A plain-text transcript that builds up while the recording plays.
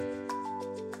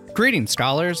Greetings,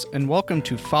 scholars, and welcome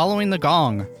to Following the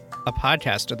Gong, a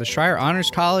podcast of the Schreyer Honors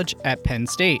College at Penn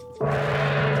State.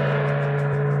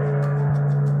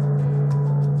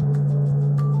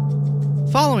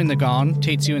 Following the Gong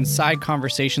takes you inside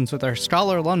conversations with our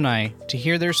scholar alumni to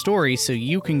hear their stories so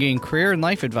you can gain career and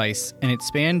life advice and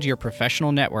expand your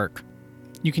professional network.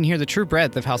 You can hear the true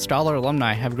breadth of how scholar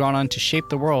alumni have gone on to shape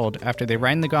the world after they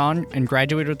rang the gong and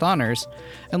graduated with honors,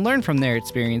 and learn from their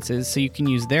experiences so you can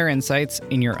use their insights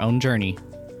in your own journey.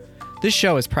 This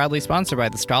show is proudly sponsored by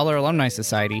the Scholar Alumni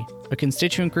Society, a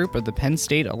constituent group of the Penn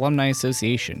State Alumni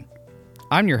Association.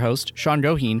 I'm your host, Sean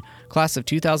Goheen, class of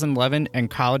 2011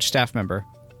 and college staff member.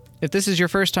 If this is your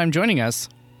first time joining us,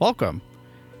 welcome.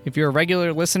 If you're a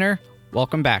regular listener,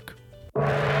 welcome back.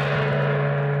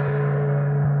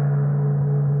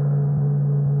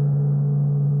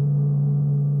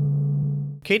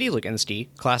 Katie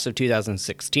Legenski, class of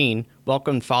 2016,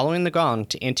 welcomed Following the Gong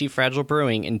to Anti-Fragile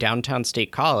Brewing in downtown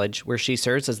State College, where she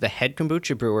serves as the head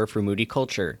kombucha brewer for Moody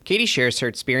Culture. Katie shares her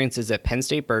experiences at Penn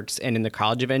State Berks and in the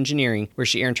College of Engineering, where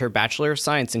she earned her Bachelor of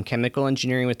Science in Chemical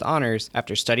Engineering with honors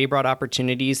after study abroad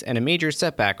opportunities and a major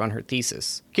setback on her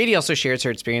thesis. Katie also shares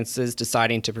her experiences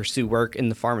deciding to pursue work in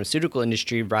the pharmaceutical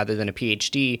industry rather than a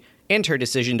PhD, and her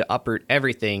decision to uproot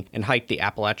everything and hike the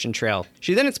Appalachian Trail.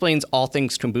 She then explains all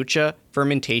things kombucha,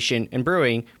 fermentation, and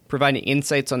brewing, providing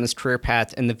insights on this career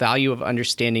path and the value of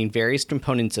understanding various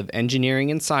components of engineering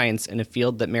and science in a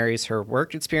field that marries her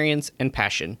work experience and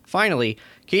passion. Finally,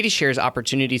 Katie shares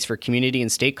opportunities for community and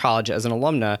state college as an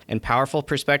alumna and powerful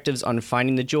perspectives on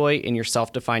finding the joy in your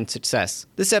self-defined success.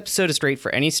 This episode is great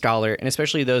for any scholar, and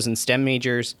especially those in STEM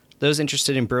majors, those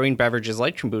interested in brewing beverages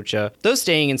like kombucha, those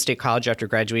staying in state college after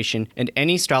graduation, and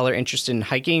any scholar interested in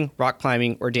hiking, rock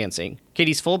climbing, or dancing.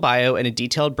 Katie's full bio and a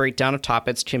detailed breakdown of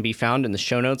topics can be found in the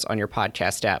show notes on your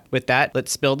podcast app. With that,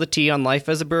 let's spill the tea on life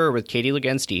as a brewer with Katie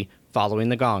Legenski, Following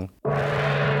the Gong.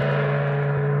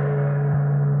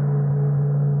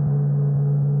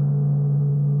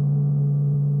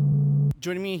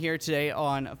 Joining me here today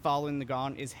on Following the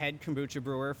Gong is head kombucha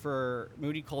brewer for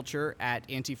Moody Culture at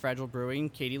Anti-Fragile Brewing,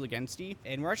 Katie Legenski.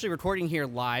 And we're actually recording here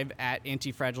live at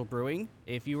Anti-Fragile Brewing.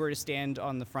 If you were to stand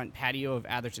on the front patio of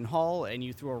Atherton Hall and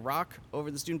you threw a rock over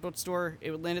the student bookstore,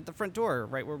 it would land at the front door,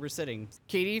 right where we're sitting.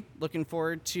 Katie, looking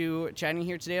forward to chatting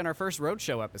here today on our first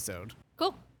Roadshow episode.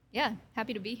 Cool. Yeah,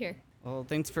 happy to be here. Well,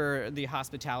 thanks for the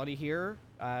hospitality here.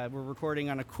 We're recording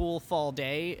on a cool fall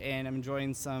day, and I'm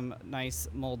enjoying some nice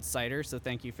mulled cider, so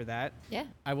thank you for that. Yeah.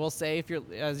 I will say,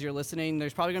 as you're listening,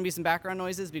 there's probably going to be some background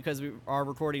noises because we are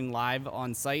recording live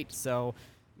on site, so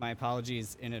my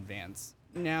apologies in advance.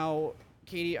 Now,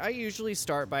 Katie, I usually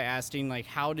start by asking,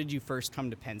 how did you first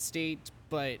come to Penn State?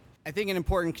 But I think an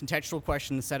important contextual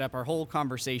question to set up our whole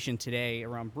conversation today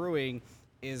around brewing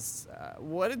is,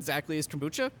 what exactly is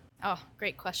kombucha? Oh,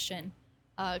 great question.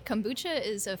 Kombucha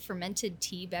is a fermented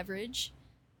tea beverage.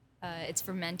 It's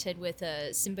fermented with a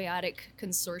symbiotic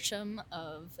consortium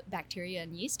of bacteria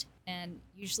and yeast, and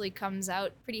usually comes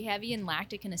out pretty heavy in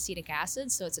lactic and acetic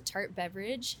acid, so it's a tart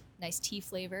beverage, nice tea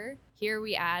flavor. Here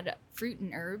we add fruit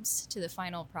and herbs to the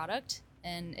final product,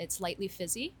 and it's lightly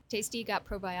fizzy. Tasty, got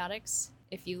probiotics.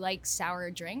 If you like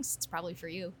sour drinks, it's probably for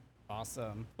you.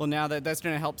 Awesome. Well, now that's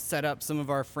going to help set up some of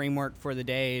our framework for the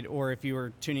day, or if you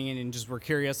were tuning in and just were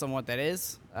curious on what that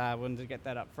is, wanted to get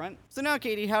that up front. So now,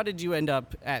 Katie, how did you end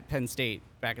up at Penn State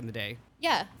back in the day?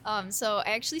 Yeah, so I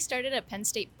actually started at Penn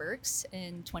State Berks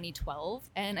in 2012,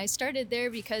 and I started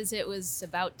there because it was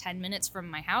about 10 minutes from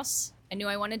my house. I knew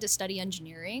I wanted to study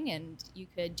engineering, and you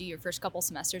could do your first couple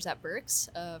semesters at Berks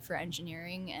for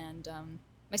engineering, and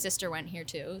my sister went here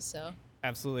too, so...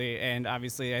 Absolutely, and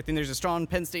obviously, I think there's a strong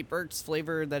Penn State Berks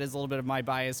flavor that is a little bit of my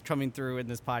bias coming through in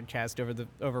this podcast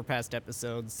over past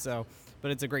episodes. So, but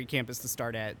it's a great campus to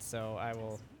start at. So I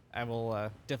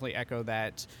will definitely echo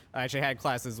that. I actually had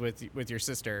classes with your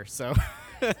sister, so.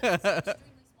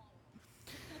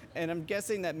 And I'm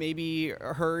guessing that maybe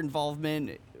her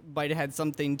involvement might have had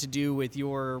something to do with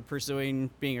your pursuing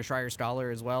being a Schreyer Scholar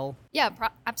as well? Yeah,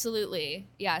 absolutely.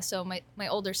 Yeah, so my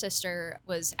older sister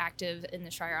was active in the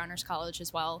Schreyer Honors College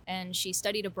as well, and she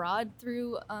studied abroad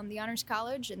through the Honors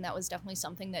College, and that was definitely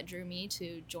something that drew me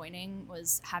to joining,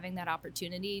 was having that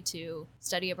opportunity to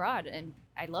study abroad, and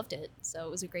I loved it, so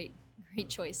it was a great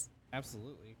choice.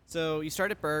 Absolutely. So you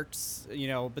start at Berks,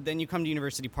 but then you come to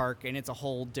University Park, and it's a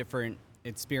whole different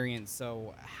experience.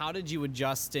 So how did you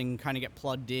adjust and kind of get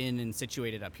plugged in and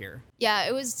situated up here? Yeah,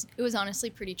 it was honestly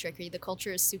pretty tricky. The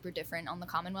culture is super different on the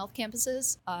Commonwealth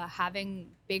campuses. Having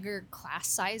bigger class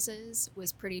sizes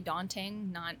was pretty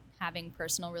daunting, not having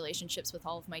personal relationships with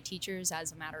all of my teachers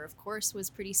as a matter of course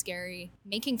was pretty scary.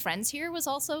 Making friends here was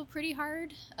also pretty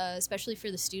hard, especially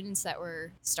for the students that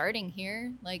were starting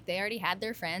here. Like, they already had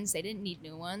their friends, they didn't need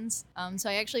new ones. So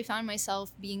I actually found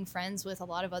myself being friends with a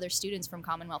lot of other students from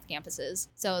Commonwealth campuses.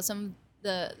 So some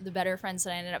the better friends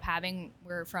that I ended up having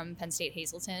were from Penn State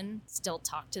Hazleton. Still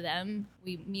talk to them.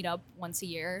 We meet up once a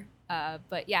year.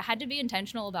 But yeah, had to be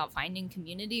intentional about finding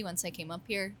community once I came up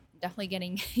here. Definitely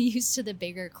getting used to the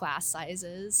bigger class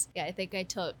sizes. Yeah, I think I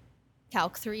took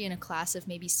Calc 3 in a class of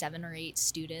maybe 7 or 8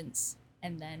 students.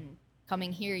 And then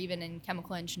coming here, even in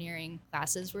chemical engineering,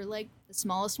 classes were like the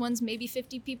smallest ones, maybe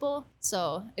 50 people.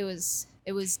 So it was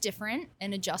different,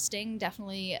 and adjusting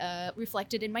definitely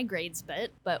reflected in my grades a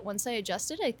bit. But once I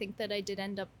adjusted, I think that I did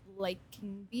end up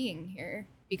liking being here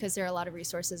because there are a lot of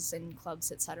resources and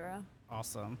clubs, etc.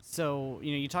 Awesome. So,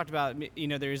 you talked about,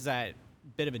 there's that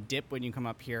bit of a dip when you come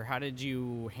up here. How did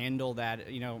you handle that?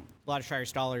 A lot of Shire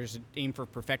scholars aim for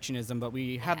perfectionism, but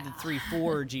we have the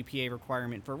 3.4 GPA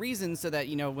requirement for a reason, so that,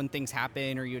 when things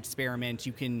happen or you experiment,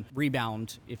 you can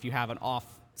rebound if you have an off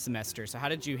semester. So how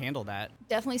did you handle that?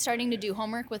 Definitely starting to do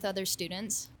homework with other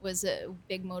students was a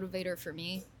big motivator for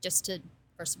me, just to,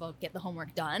 first of all, get the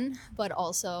homework done, but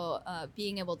also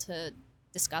being able to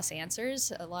discuss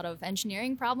answers. A lot of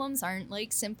engineering problems aren't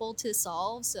like simple to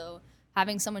solve, so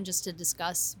having someone just to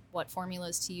discuss what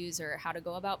formulas to use or how to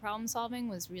go about problem solving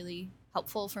was really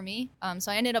helpful for me.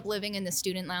 So I ended up living in the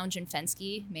student lounge in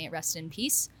Fenske, may it rest in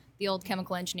peace, the old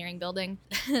chemical engineering building.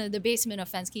 The basement of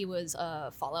Fenske was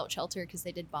a fallout shelter because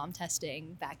they did bomb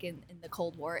testing back in the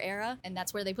Cold War era. And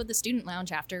that's where they put the student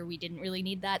lounge after we didn't really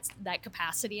need that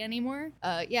capacity anymore.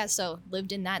 So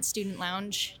lived in that student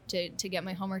lounge to get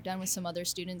my homework done with some other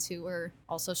students who were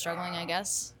also struggling, I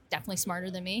guess. Definitely smarter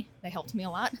than me. They helped me a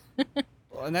lot.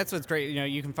 Well, and that's what's great.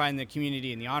 You can find the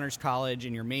community in the honors college,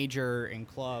 in your major, in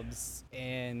clubs.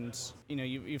 And,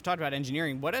 you've talked about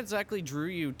engineering. What exactly drew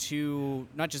you to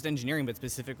not just engineering, but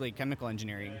specifically chemical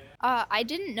engineering? I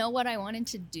didn't know what I wanted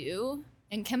to do.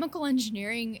 And chemical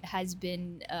engineering has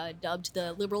been dubbed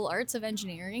the liberal arts of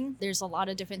engineering. There's a lot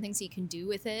of different things you can do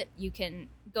with it. You can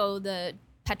go the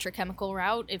petrochemical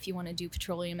route if you want to do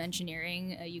petroleum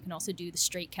engineering. You can also do the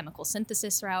straight chemical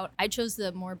synthesis route. I chose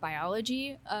the more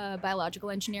biological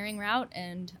engineering route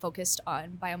and focused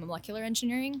on biomolecular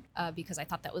engineering because I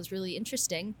thought that was really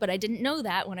interesting. But I didn't know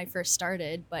that when I first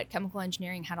started, but chemical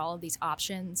engineering had all of these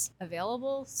options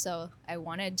available, so I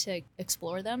wanted to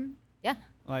explore them. Yeah.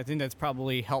 Well, I think that's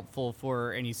probably helpful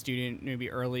for any student maybe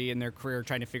early in their career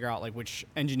trying to figure out like which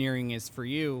engineering is for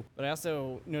you. But I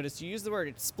also noticed you used the word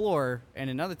explore, and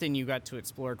another thing you got to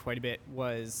explore quite a bit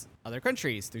was other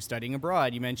countries through studying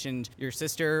abroad. You mentioned your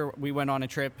sister. We went on a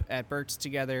trip at Berks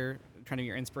together, kind of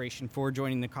your inspiration for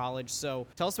joining the college. So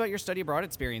tell us about your study abroad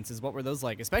experiences. What were those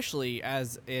like, especially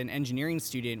as an engineering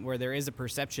student where there is a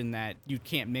perception that you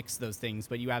can't mix those things,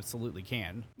 but you absolutely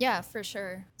can? Yeah, for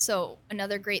sure. So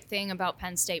another great thing about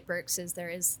Penn State Berks is there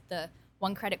is the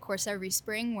 1 credit course every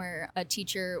spring where a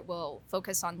teacher will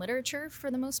focus on literature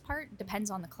for the most part. Depends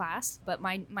on the class. But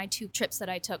my 2 trips that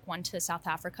I took, one to South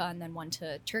Africa and then one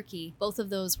to Turkey, both of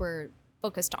those were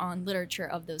focused on literature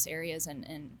of those areas,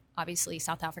 and obviously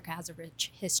South Africa has a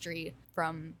rich history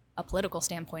from a political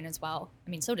standpoint as well.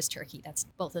 I mean, so does Turkey, that's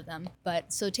both of them.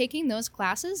 But so taking those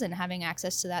classes and having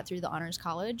access to that through the honors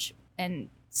college and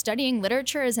studying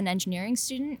literature as an engineering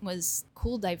student was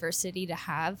cool diversity to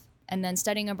have. And then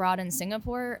studying abroad in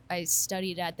Singapore, I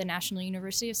studied at the National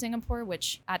University of Singapore,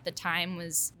 which at the time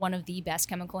was one of the best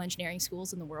chemical engineering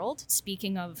schools in the world.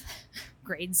 Speaking of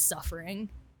grades suffering,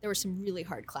 there were some really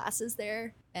hard classes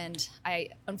there, and I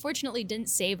unfortunately didn't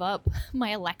save up my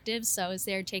electives, so I was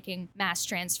there taking mass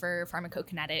transfer,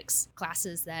 pharmacokinetics,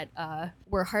 classes that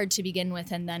were hard to begin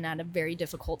with, and then at a very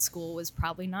difficult school was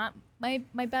probably not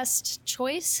my best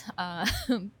choice,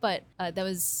 but that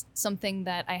was something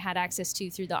that I had access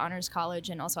to through the honors college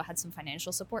and also had some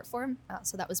financial support for,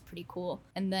 so that was pretty cool.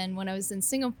 And then when I was in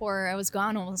Singapore, I was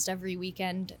gone almost every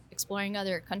weekend exploring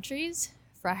other countries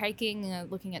for hiking,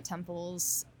 looking at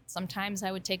temples. Sometimes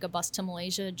I would take a bus to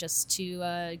Malaysia just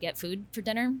to get food for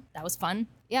dinner. That was fun.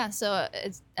 Yeah, so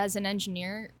as an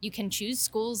engineer, you can choose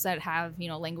schools that have,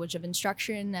 language of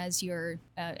instruction as your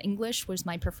English was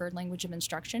my preferred language of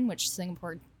instruction, which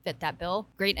Singapore fit that bill.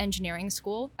 Great engineering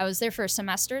school. I was there for a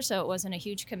semester, so it wasn't a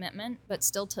huge commitment, but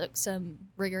still took some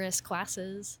rigorous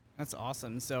classes. That's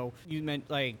awesome. So you meant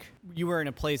like you were in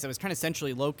a place that was kind of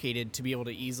centrally located to be able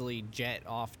to easily jet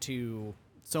off to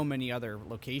so many other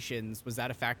locations. Was that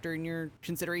a factor in your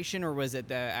consideration, or was it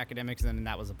the academics and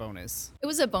that was a bonus? It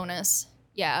was a bonus.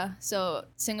 Yeah, so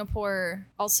Singapore,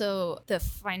 also the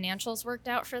financials worked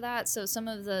out for that. So some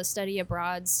of the study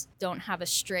abroads don't have a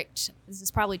strict, this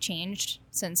has probably changed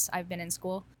since I've been in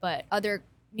school, but other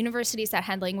universities that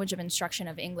had language of instruction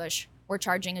of English were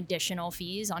charging additional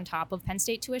fees on top of Penn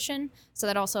State tuition. So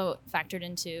that also factored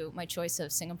into my choice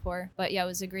of Singapore. But yeah, it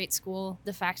was a great school.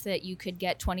 The fact that you could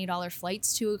get $20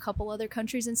 flights to a couple other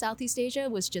countries in Southeast Asia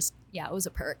was just, yeah, it was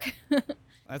a perk.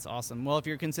 That's awesome. Well, if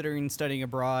you're considering studying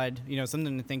abroad,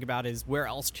 something to think about is where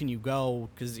else can you go?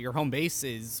 Because your home base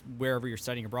is wherever you're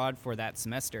studying abroad for that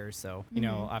semester. So,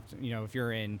 if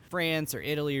you're in France or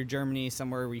Italy or Germany,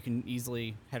 somewhere where you can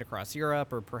easily head across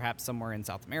Europe, or perhaps somewhere in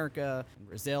South America,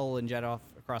 Brazil, and jet off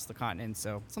across the continent.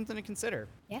 So, something to consider.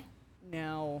 Yeah.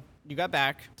 Now, you got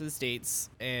back to the States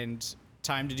and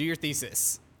time to do your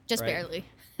thesis. Just right?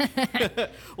 barely.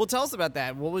 Well, tell us about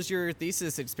that. What was your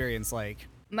thesis experience like?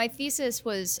 My thesis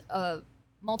was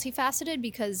multifaceted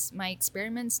because my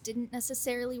experiments didn't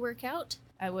necessarily work out.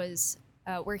 I was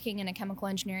working in a chemical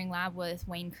engineering lab with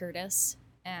Wayne Curtis,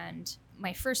 and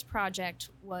my first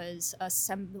project was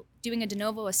doing a de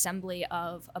novo assembly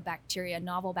of a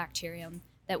novel bacterium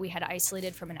that we had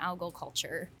isolated from an algal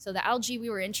culture. So the algae we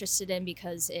were interested in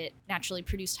because it naturally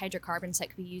produced hydrocarbons that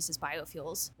could be used as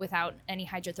biofuels without any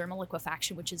hydrothermal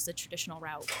liquefaction, which is the traditional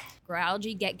route. Grow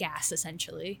algae, get gas,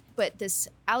 essentially. But this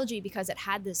algae, because it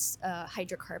had this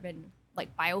hydrocarbon like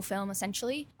biofilm,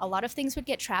 essentially, a lot of things would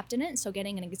get trapped in it. So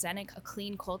getting an exenic, a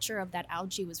clean culture of that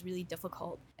algae was really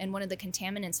difficult. And one of the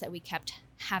contaminants that we kept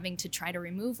having to try to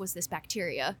remove was this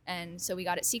bacteria. And so we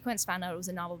got it sequenced, found out it was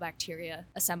a novel bacteria,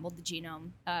 assembled the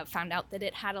genome, found out that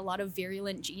it had a lot of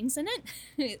virulent genes in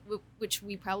it, which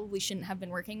we probably shouldn't have been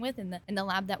working with in the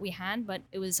lab that we had, but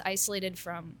it was isolated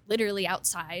from literally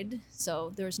outside.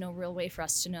 So there was no real way for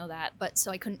us to know that. But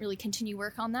so I couldn't really continue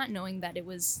work on that, knowing that it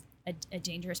was a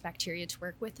dangerous bacteria to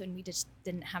work with, and we just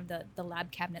didn't have the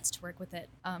lab cabinets to work with it.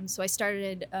 So I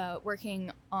started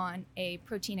working on a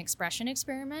protein expression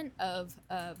experiment of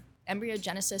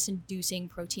embryogenesis inducing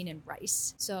protein in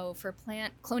rice. So for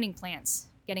cloning plants,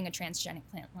 getting a transgenic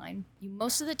plant line, you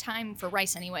most of the time, for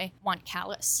rice anyway, want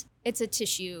callus. It's a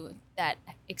tissue that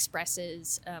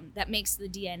expresses, that makes the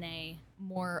DNA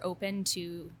more open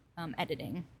to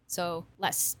editing. So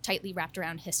less tightly wrapped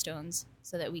around histones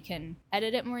so that we can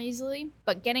edit it more easily.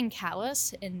 But getting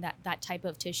callus in that type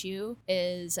of tissue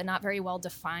is a not very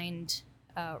well-defined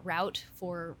route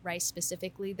for rice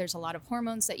specifically. There's a lot of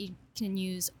hormones that you can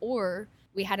use, or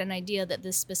we had an idea that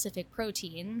this specific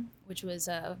protein, which was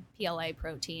a PLA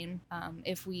protein,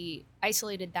 if we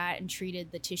isolated that and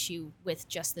treated the tissue with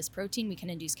just this protein, we can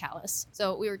induce callus.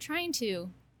 So we were trying to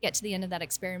get to the end of that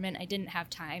experiment. I didn't have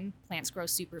time. Plants grow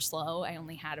super slow. I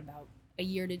only had about a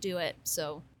year to do it.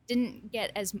 So didn't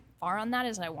get as far on that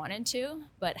as I wanted to,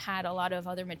 but had a lot of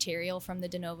other material from the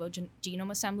de novo genome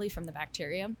assembly from the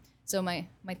bacteria. So my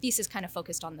thesis kind of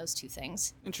focused on those two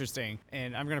things. Interesting.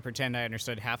 And I'm going to pretend I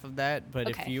understood half of that, but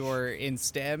Okay. if you were in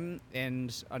STEM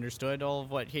and understood all of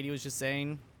what Katie was just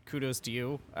saying, kudos to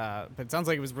you. But it sounds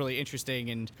like it was really interesting,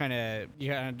 and kind of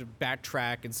you had to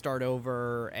backtrack and start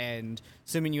over, and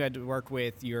assuming you had to work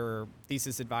with your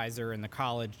thesis advisor in the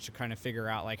college to kind of figure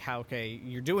out like how, okay,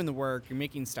 you're doing the work, you're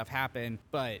making stuff happen,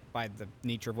 but by the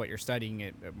nature of what you're studying,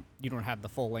 you don't have the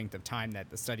full length of time that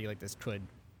the study like this could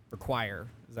require.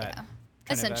 Is that kind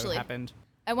essentially of what happened?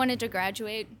 I wanted to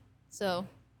graduate, so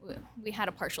we had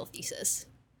a partial thesis.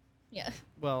 Yeah.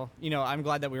 Well, I'm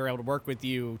glad that we were able to work with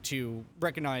you to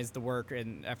recognize the work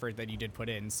and effort that you did put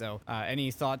in. So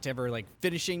any thought to ever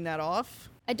finishing that off?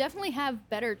 I definitely have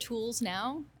better tools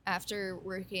now after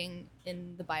working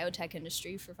in the biotech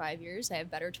industry for 5 years. I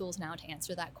have better tools now to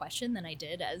answer that question than I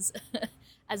did as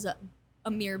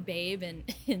a mere babe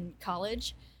in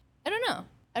college. I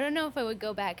don't know if I would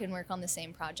go back and work on the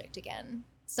same project again.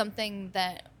 Something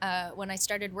that when I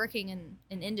started working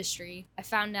in industry, I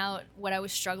found out what I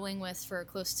was struggling with for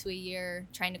close to a year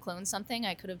trying to clone something.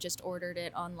 I could have just ordered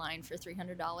it online for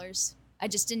 $300. I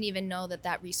just didn't even know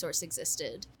that resource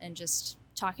existed. And just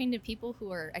talking to people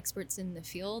who are experts in the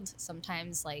field,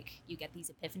 sometimes you get these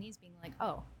epiphanies being like,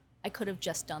 oh, I could have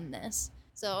just done this.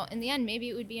 So in the end, maybe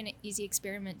it would be an easy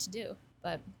experiment to do.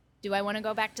 But do I want to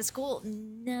go back to school?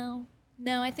 No,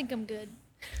 I think I'm good.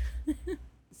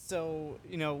 So,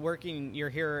 you're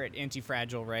here at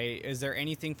Anti-Fragile, right? Is there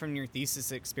anything from your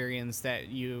thesis experience that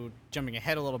you, jumping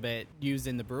ahead a little bit, use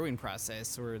in the brewing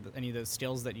process, or any of those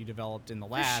skills that you developed in the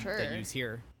lab Sure. that you use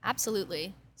here?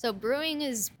 Absolutely. So brewing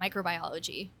is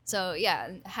microbiology. So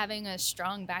yeah, having a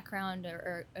strong background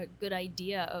or a good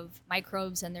idea of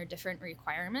microbes and their different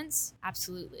requirements,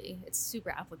 absolutely. It's super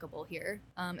applicable here,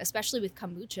 especially with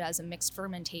kombucha as a mixed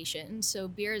fermentation. So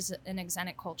beer is an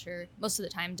exenic culture. Most of the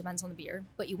time, depends on the beer.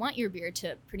 But you want your beer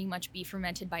to pretty much be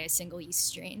fermented by a single yeast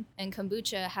strain. And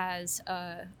kombucha has,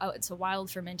 it's a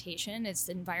wild fermentation. It's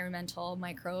environmental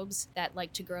microbes that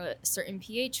like to grow at a certain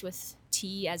pH with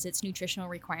tea as its nutritional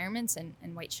requirements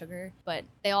and white sugar, but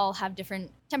they all have different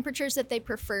temperatures that they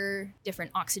prefer, different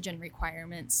oxygen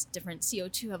requirements, different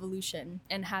CO2 evolution,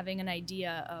 and having an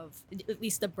idea of at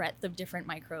least the breadth of different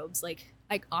microbes. Like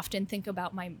I often think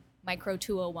about my Micro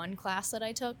 201 class that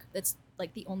I took. That's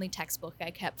like the only textbook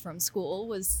I kept from school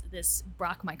was this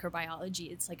Brock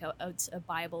microbiology. It's like it's a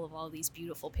Bible of all these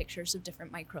beautiful pictures of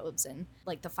different microbes and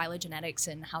like the phylogenetics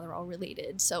and how they're all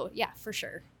related. So yeah, for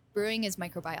sure. Brewing is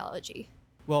microbiology.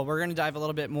 Well, we're going to dive a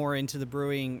little bit more into the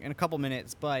brewing in a couple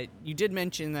minutes, but you did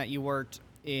mention that you worked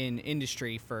in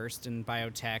industry first, in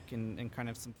biotech and kind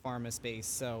of some pharma space.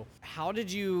 So how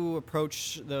did you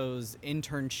approach those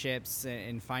internships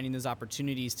and finding those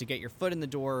opportunities to get your foot in the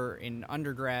door in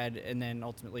undergrad and then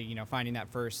ultimately, finding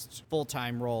that first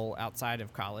full-time role outside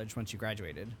of college once you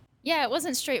graduated? Yeah, it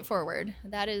wasn't straightforward.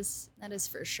 That is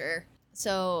for sure.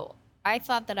 So I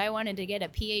thought that I wanted to get a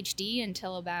PhD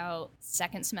until about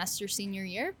second semester senior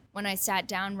year when I sat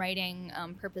down writing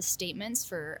purpose statements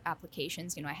for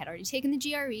applications. I had already taken the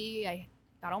GRE. I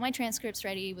got all my transcripts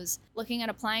ready, was looking at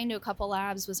applying to a couple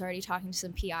labs, was already talking to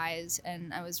some PIs,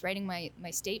 and I was writing my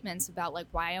statements about like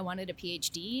why I wanted a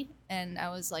PhD. And I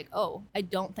was like, oh, I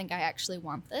don't think I actually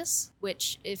want this,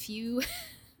 which if you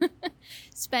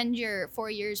spend your 4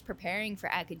 years preparing for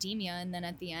academia and then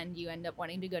at the end you end up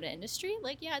wanting to go to industry,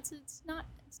 like it's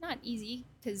not easy,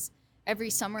 because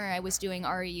every summer I was doing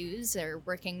REUs or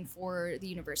working for the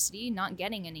university, not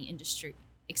getting any industry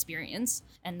experience,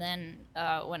 and then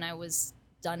when I was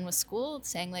done with school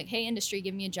saying like, hey, industry,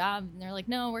 give me a job, and they're like,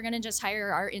 no, we're gonna just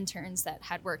hire our interns that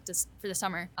had worked for the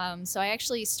summer. So I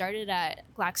actually started at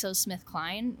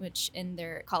GlaxoSmithKline, which in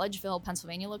their Collegeville,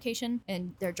 Pennsylvania location,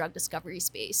 in their drug discovery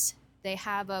space. They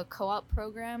have a co-op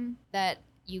program that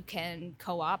you can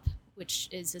co-op, which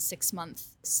is a 6-month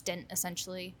stint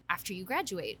essentially after you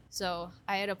graduate. So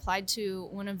I had applied to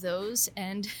one of those,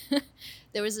 and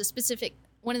there was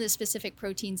one of the specific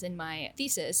proteins in my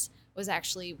thesis was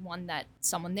actually one that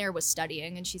someone there was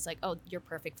studying, and she's like, oh, you're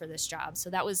perfect for this job. So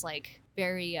that was like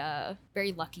very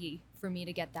lucky for me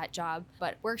to get that job,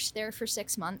 but worked there for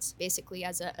 6 months basically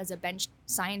as a bench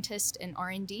scientist in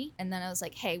R&D. And then I was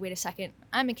like, hey, wait a second,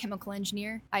 I'm a chemical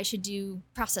engineer, I should do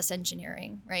process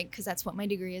engineering, right? Because that's what my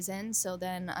degree is in. So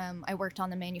then I worked on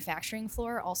the manufacturing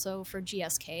floor also for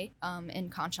GSK in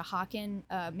Conshohocken,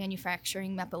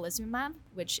 manufacturing mepolizumab,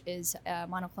 which is a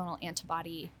monoclonal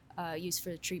antibody used for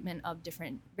the treatment of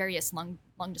various lung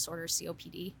disorders,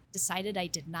 COPD. Decided I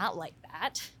did not like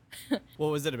that.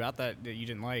 What was it about that you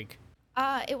didn't like?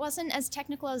 It wasn't as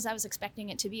technical as I was expecting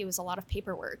it to be. It was a lot of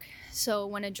paperwork. So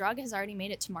when a drug has already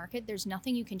made it to market, there's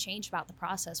nothing you can change about the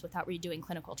process without redoing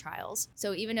clinical trials.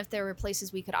 So even if there were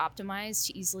places we could optimize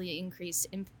to easily increase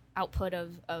output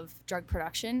of drug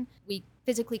production, we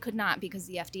physically could not, because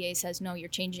the FDA says, no, you're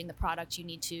changing the product. You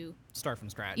need to start from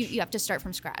scratch. You have to start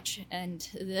from scratch. And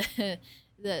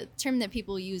the term that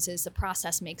people use is the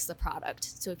process makes the product.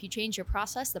 So if you change your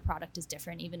process, the product is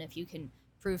different, even if you can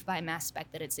prove by mass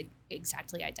spec that it's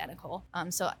exactly identical.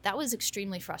 So that was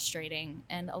extremely frustrating.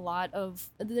 And a lot of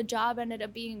the job ended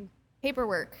up being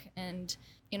paperwork and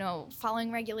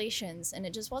following regulations, and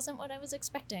it just wasn't what I was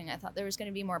expecting. I thought there was going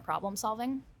to be more problem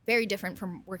solving, very different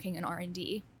from working in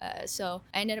R&D. So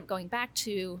I ended up going back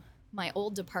to my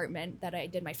old department that I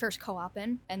did my first co-op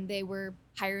in, and they were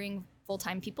hiring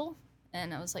full-time people,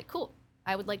 and I was like, cool,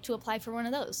 I would like to apply for one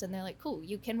of those. And they're like, cool,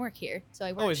 you can work here. So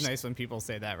I worked. Always nice when people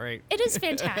say that, right? It is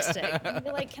fantastic.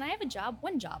 They're like, can I have a job?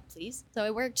 One job, please. So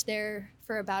I worked there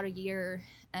for about a year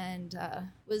and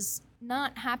was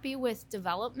not happy with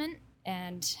development.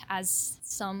 And as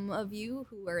some of you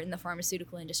who are in the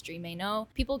pharmaceutical industry may know,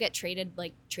 people get traded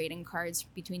like trading cards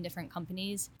between different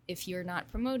companies. If you're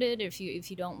not promoted, if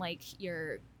you don't like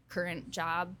your current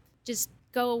job, just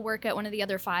go work at one of the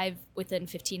other 5 within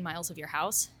 15 miles of your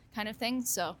house, kind of thing.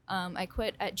 So I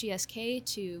quit at GSK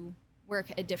to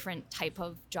work a different type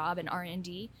of job in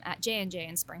R&D at J&J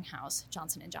and Springhouse,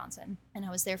 Johnson & Johnson. And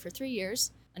I was there for 3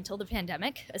 years until the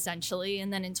pandemic, essentially.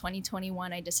 And then in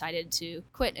 2021, I decided to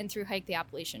quit and through hike the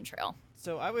Appalachian Trail.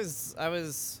 So I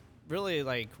was really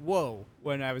like, whoa,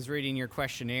 when I was reading your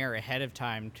questionnaire ahead of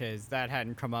time, because that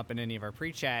hadn't come up in any of our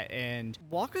pre-chat. And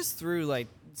walk us through like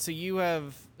So you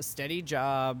have a steady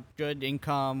job, good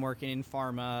income, working in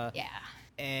pharma. Yeah.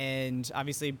 And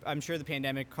obviously, I'm sure the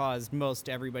pandemic caused most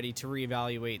everybody to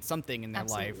reevaluate something in their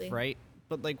Absolutely. life, right?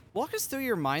 But like, walk us through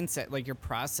your mindset, like your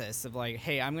process of like,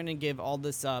 hey, I'm going to give all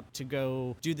this up to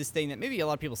go do this thing that maybe a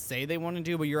lot of people say they want to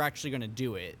do, but you're actually going to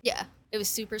do it. Yeah. It was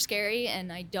super scary,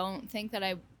 and I don't think that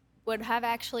I would have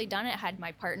actually done it had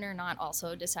my partner not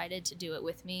also decided to do it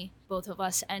with me. Both of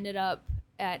us ended up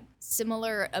at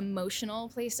similar emotional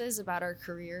places about our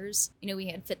careers. You know, we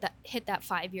had hit that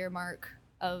 5-year mark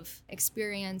of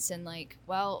experience, and like,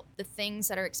 well, the things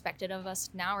that are expected of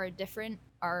us now are different.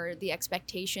 Are the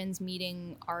expectations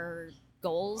meeting our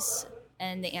goals?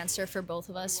 And the answer for both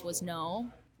of us was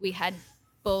no. We had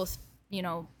both, you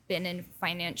know, been in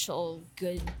financial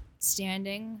good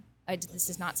standing. This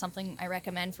is not something I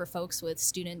recommend for folks with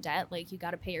student debt. Like, you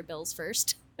got to pay your bills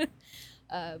first.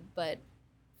 But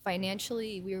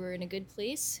financially, we were in a good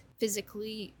place.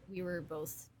 Physically, we were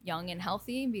both young and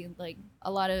healthy. Like,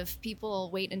 a lot of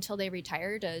people wait until they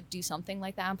retire to do something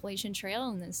like the Appalachian Trail,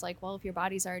 and it's like, well, if your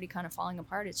body's already kind of falling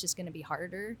apart, it's just going to be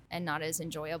harder and not as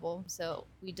enjoyable. So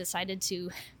we decided to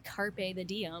carpe the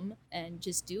diem and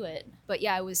just do it. But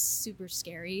yeah, it was super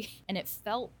scary, and it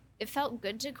felt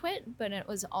good to quit, but it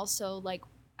was also like,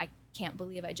 I can't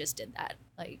believe I just did that.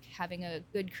 Like, having a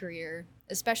good career,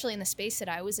 especially in the space that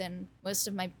I was in, most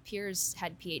of my peers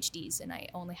had PhDs and I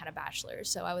only had a bachelor's.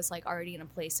 So I was like already in a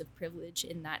place of privilege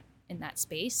in that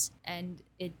space. And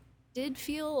it did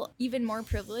feel even more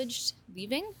privileged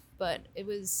leaving, but it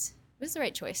was the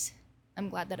right choice. I'm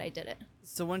glad that I did it.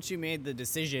 So once you made the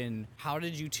decision, how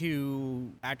did you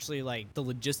two actually, like, the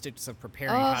logistics of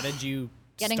preparing? Oh. How did you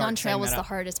Getting start on trail setting was that the up?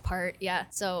 hardest part. Yeah.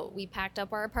 So we packed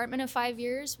up our apartment of 5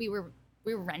 years. We were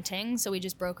renting, so we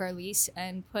just broke our lease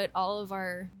and put all of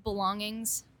our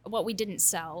belongings, what we didn't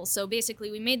sell. So basically,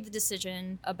 we made the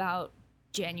decision about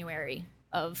January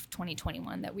of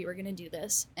 2021 that we were going to do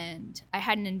this. And I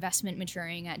had an investment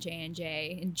maturing at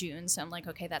J&J in June, so I'm like,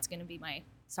 okay, that's going to be my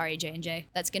J&J.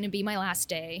 That's going to be my last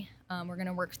day. We're going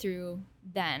to work through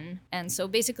then. And so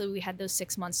basically we had those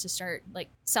 6 months to start like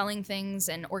selling things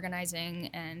and organizing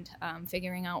and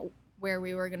figuring out where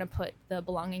we were going to put the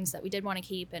belongings that we did want to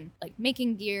keep and like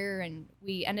making gear. And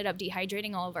we ended up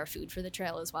dehydrating all of our food for the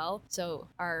trail as well. So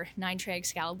our 9-tray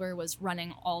Excalibur was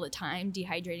running all the time,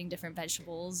 dehydrating different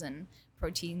vegetables and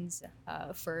proteins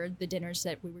for the dinners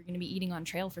that we were going to be eating on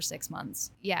trail for 6 months.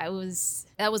 Yeah,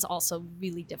 that was also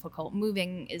really difficult.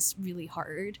 Moving is really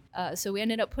hard. So we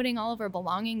ended up putting all of our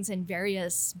belongings in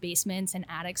various basements and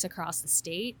attics across the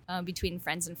state between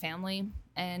friends and family.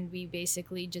 And we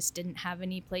basically just didn't have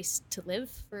any place to live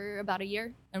for about a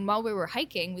year. And while we were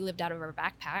hiking, we lived out of our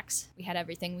backpacks. We had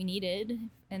everything we needed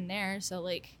in there. So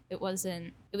like, it was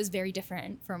very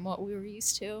different from what we were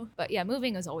used to. But yeah,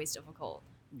 moving was always difficult.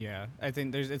 Yeah, I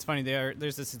think it's funny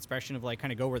there's this expression of like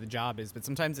kind of go where the job is, but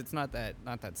sometimes it's not that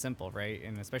simple, right?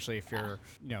 And especially if you're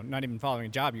not even following a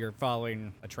job, you're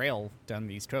following a trail down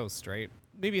the East Coast, right?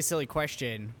 Maybe a silly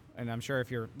question, and I'm sure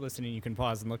if you're listening, you can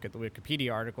pause and look at the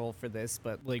Wikipedia article for this.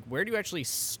 But like, where do you actually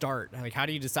start? Like, how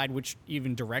do you decide which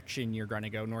even direction you're going to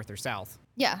go, north or south?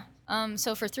 Yeah.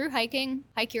 So for through hiking,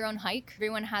 hike your own hike.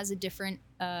 Everyone has a different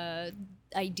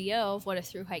idea of what a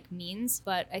through hike means,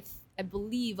 but I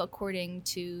believe, according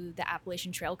to the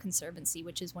Appalachian Trail Conservancy,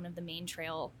 which is one of the main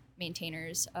trail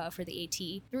maintainers for the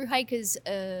AT, through hike is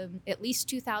at least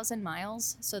 2,000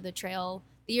 miles. So the trail,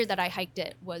 the year that I hiked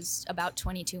it, was about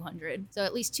 2,200. So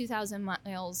at least 2,000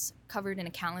 miles covered in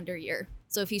a calendar year.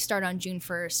 So if you start on June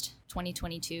 1st,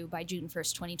 2022, by June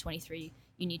 1st, 2023,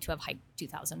 you need to have hiked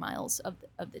 2,000 miles of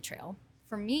the trail.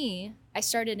 For me, I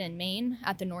started in Maine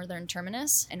at the northern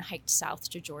terminus and hiked south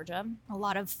to Georgia. A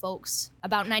lot of folks,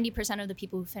 about 90% of the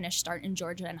people who finish, start in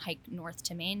Georgia and hike north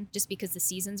to Maine, just because the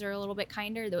seasons are a little bit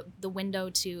kinder. The window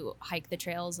to hike the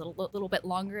trail is a little bit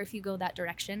longer if you go that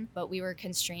direction, but we were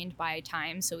constrained by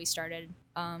time, so we started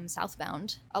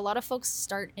southbound. A lot of folks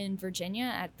start in Virginia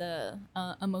at the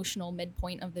emotional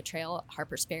midpoint of the trail,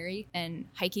 Harper's Ferry, and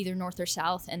hike either north or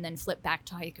south, and then flip back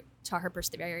to hike to Harper's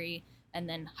Ferry, and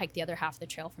then hike the other half of the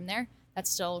trail from there. That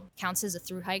still counts as a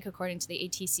through hike according to the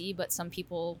ATC, but some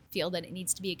people feel that it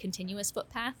needs to be a continuous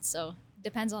footpath, so it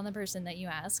depends on the person that you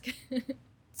ask.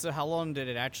 So how long did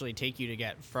it actually take you to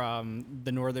get from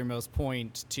the northernmost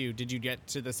point did you get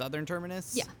to the southern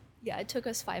terminus? Yeah, it took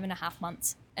us 5.5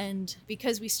 months. And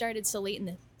because we started so late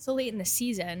in the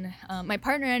season, my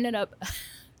partner ended up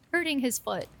hurting his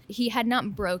foot. He had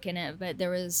not broken it, but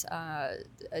there was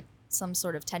some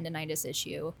sort of tendonitis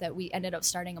issue that we ended up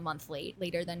starting a month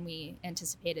later than we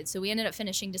anticipated. So we ended up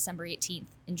finishing December 18th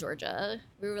in Georgia.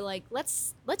 We were like,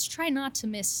 let's try not to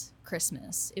miss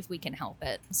Christmas if we can help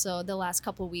it. So the last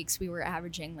couple weeks we were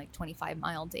averaging like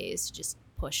 25-mile days, just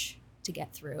push to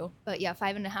get through. But yeah,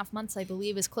 5.5 months I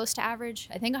believe is close to average.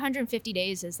 I think 150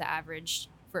 days is the average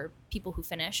for people who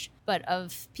finish, but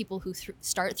of people who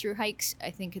start through hikes,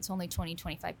 I think it's only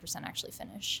 20-25% actually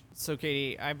finish. So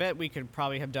Katie, I bet we could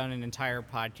probably have done an entire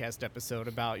podcast episode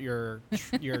about your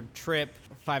trip,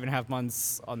 5.5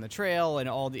 months on the trail, and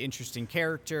all the interesting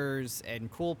characters and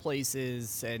cool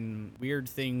places and weird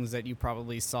things that you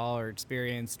probably saw or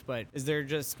experienced. But is there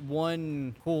just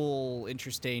one cool,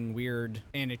 interesting, weird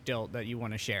anecdote that you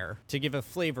want to share to give a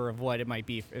flavor of what it might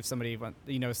be if somebody,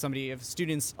 if a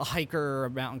student's a hiker or a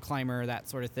mountain climber, that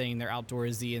sort of thing, they're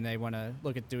outdoorsy and they want to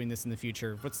look at doing this in the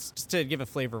future? What's just to give a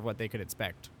flavor of what they could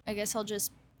expect? I guess I'll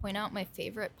just point out my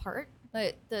favorite part.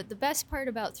 But the best part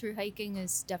about through hiking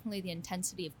is definitely the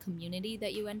intensity of community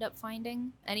that you end up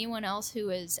finding. Anyone else who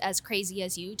is as crazy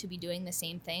as you to be doing the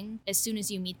same thing, as soon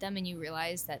as you meet them and you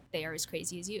realize that they are as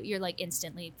crazy as you, you're like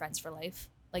instantly friends for life,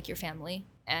 like your family.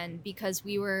 And because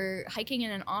we were hiking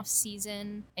in an off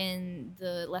season in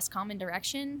the less common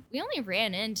direction, we only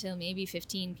ran into maybe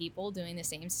 15 people doing the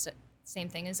same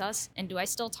thing as us. And do I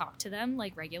still talk to them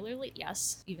like regularly?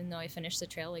 Yes, even though I finished the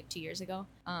trail like 2 years ago.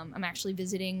 I'm actually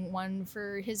visiting one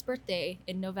for his birthday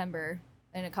in November.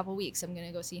 In a couple weeks, I'm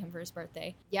gonna go see him for his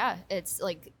birthday. Yeah, it's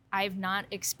like I've not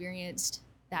experienced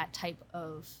that type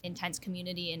of intense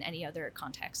community in any other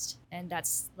context. And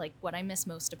that's like what I miss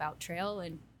most about trail.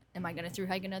 And am I going to through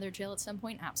hike another trail at some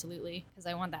point? Absolutely, because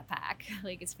I want that pack.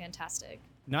 Like, it's fantastic.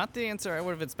 Not the answer I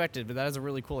would have expected, but that is a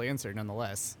really cool answer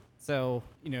nonetheless. So,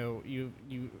 you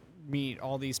meet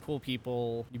all these cool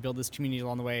people, you build this community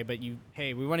along the way, but we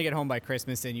want to get home by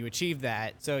Christmas, and you achieve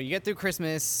that. So you get through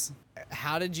Christmas.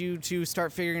 How did you two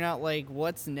start figuring out, like,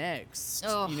 what's next?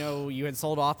 Oh. You had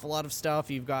sold off a lot of stuff.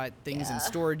 You've got things in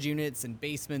storage units and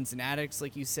basements and attics,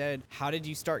 like you said. How did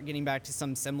you start getting back to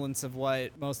some semblance of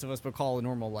what most of us would call a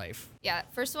normal life? Yeah,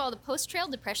 first of all, the post-trail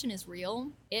depression is real.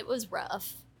 It was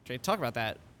rough. Okay, talk about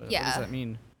that. Yeah. What does that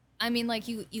mean? I mean, like,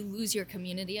 you lose your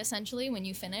community, essentially, when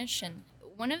you finish. And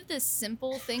one of the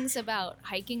simple things about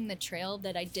hiking the trail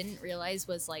that I didn't realize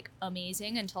was, like,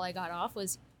 amazing until I got off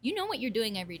was you know what you're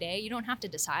doing every day. You don't have to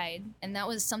decide. And that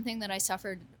was something that I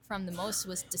suffered from the most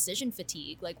was decision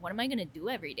fatigue. Like, what am I going to do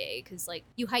every day? Because, like,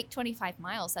 you hike 25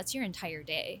 miles. That's your entire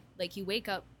day. Like, you wake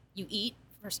up, you eat.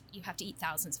 First, you have to eat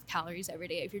thousands of calories every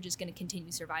day if you're just going to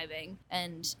continue surviving.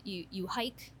 And you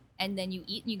hike, and then you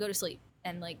eat, and you go to sleep.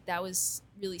 And, like, that was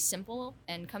really simple.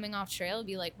 And coming off trail,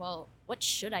 be like, well, what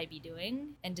should I be doing?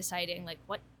 And deciding, like,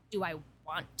 what do I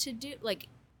want to do? Like,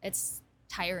 it's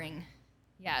tiring.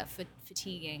 Yeah,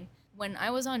 fatiguing. When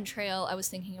I was on trail, I was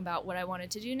thinking about what I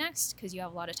wanted to do next because you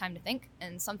have a lot of time to think.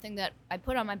 And something that I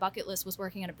put on my bucket list was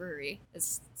working at a brewery.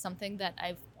 It's something that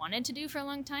I've wanted to do for a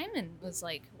long time and was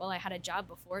like, well, I had a job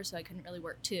before, so I couldn't really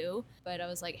work too. But I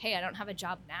was like, hey, I don't have a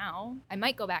job now. I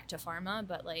might go back to pharma,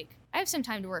 but like I have some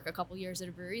time to work a couple years at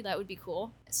a brewery. That would be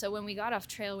cool. So when we got off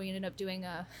trail, we ended up doing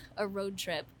a road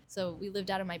trip. So we lived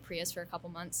out of my Prius for a couple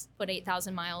months, put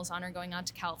 8,000 miles on her going out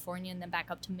to California and then back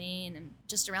up to Maine and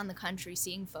just around the country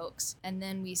seeing folks. And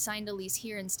then we signed a lease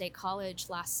here in State College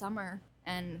last summer.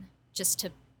 And just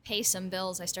to pay some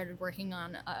bills, I started working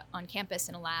on campus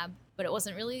in a lab, but it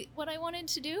wasn't really what I wanted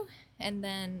to do. And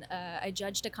then I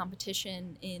judged a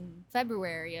competition in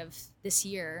February of this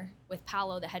year with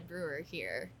Paolo, the head brewer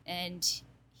here. And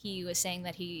he was saying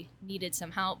that he needed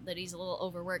some help, that he's a little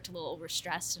overworked, a little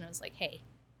overstressed. And I was like, hey,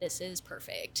 this is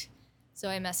perfect. So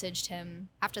I messaged him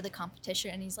after the competition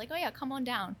and he's like, oh yeah, come on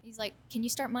down. He's like, can you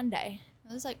start Monday?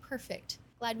 I was like, perfect.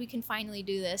 Glad we can finally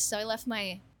do this. So I left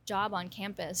my job on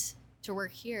campus to work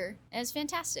here. And it's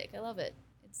fantastic. I love it.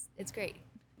 It's great.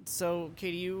 So,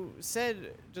 Katie, you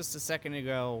said just a second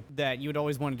ago that you had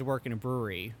always wanted to work in a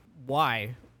brewery.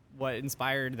 Why? What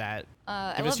inspired that?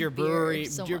 Give us your brewery.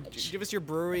 Give us your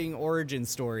brewing origin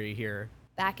story here.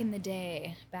 Back in the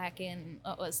day,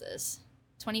 what was this?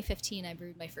 2015, I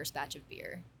brewed my first batch of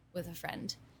beer with a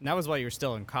friend. And that was while you were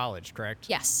still in college, correct?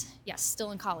 Yes,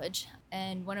 still in college.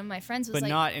 And one of my friends was but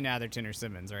not in Atherton or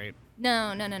Simmons, right?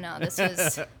 No. This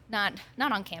was not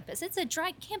on campus. It's a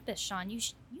dry campus, Sean. You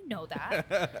know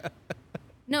that.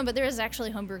 No, but there is actually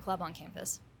a homebrew club on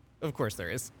campus. Of course there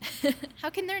is.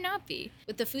 How can there not be?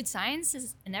 With the food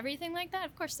sciences and everything like that,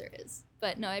 of course there is.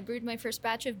 But no, I brewed my first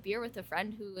batch of beer with a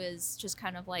friend who was just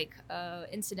kind of like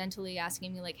incidentally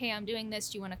asking me like, hey, I'm doing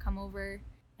this. Do you want to come over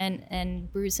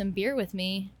and brew some beer with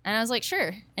me? And I was like,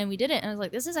 sure. And we did it. And I was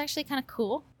like, this is actually kind of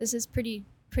cool. This is pretty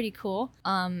pretty cool.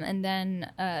 And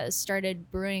then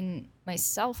started brewing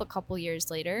myself a couple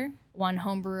years later. Won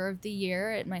home brewer of the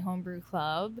year at my homebrew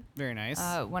club. Very nice.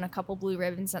 Won a couple blue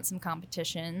ribbons at some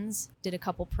competitions. Did a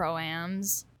couple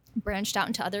pro-ams. Branched out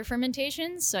into other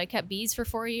fermentations. So I kept bees for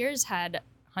 4 years. Had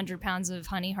 100 pounds of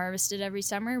honey harvested every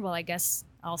summer. Well, I guess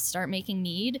I'll start making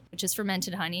mead, which is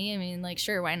fermented honey. I mean, like,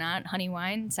 sure, why not? Honey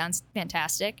wine sounds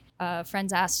fantastic.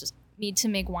 Friends asked me to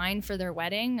make wine for their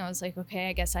wedding. I was like, okay,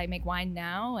 I guess I make wine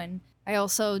now. And I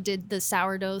also did the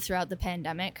sourdough throughout the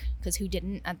pandemic, because who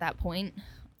didn't at that point?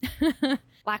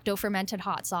 Lacto fermented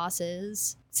hot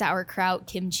sauces, sauerkraut,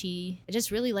 kimchi. I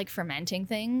just really like fermenting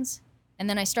things. And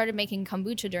then I started making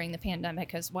kombucha during the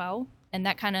pandemic as well. And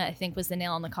that kind of, I think, was the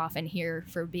nail in the coffin here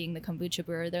for being the kombucha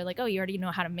brewer. They're like, oh, you already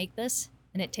know how to make this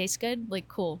and it tastes good? Like,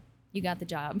 cool, you got the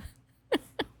job.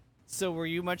 So were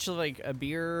you much like a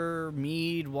beer,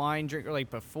 mead, wine drinker like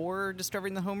before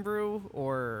discovering the homebrew,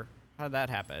 or how did that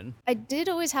happen? I did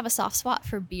always have a soft spot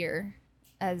for beer,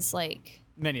 as like...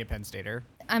 Many a Penn Stater.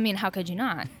 I mean, how could you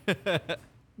not?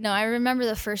 No, I remember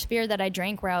the first beer that I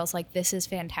drank where I was like, this is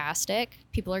fantastic.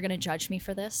 People are going to judge me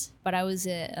for this. But I was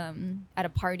at a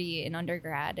party in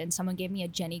undergrad, and someone gave me a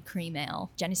Genesee cream ale.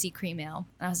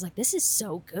 And I was like, this is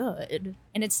so good.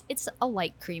 And it's a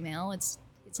light cream ale. It's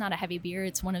not a heavy beer.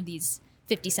 It's one of these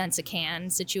 50 cents a can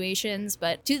situations.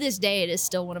 But to this day, it is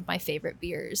still one of my favorite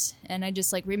beers. And I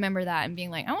just like remember that and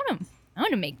being like, I want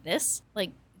to make this.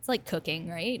 Like, it's like cooking,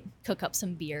 right? Cook up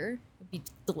some beer. It'd be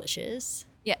delicious.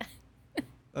 Yeah.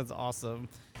 That's awesome.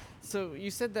 So you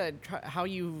said that how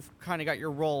you kind of got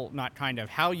your role, not kind of,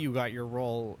 how you got your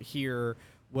role here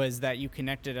was that you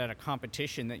connected at a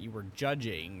competition that you were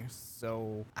judging.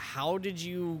 So how did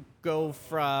you go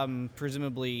from,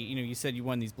 presumably, you said you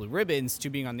won these blue ribbons, to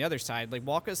being on the other side? Like,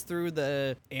 walk us through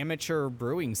the amateur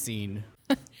brewing scene.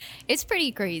 It's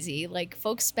pretty crazy. Like,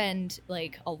 folks spend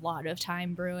like a lot of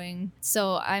time brewing.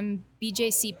 So I'm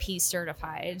BJCP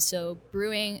certified. So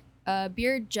brewing...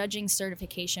 beer judging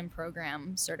certification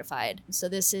program certified. So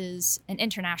this is an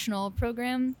international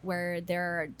program where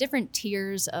there are different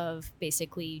tiers of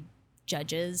basically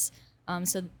judges.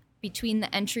 So between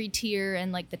the entry tier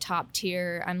and like the top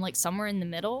tier, I'm like somewhere in the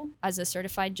middle as a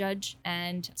certified judge.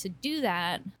 And to do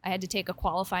that, I had to take a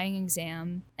qualifying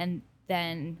exam, and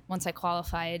then once I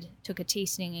qualified, took a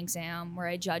tasting exam where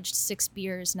I judged 6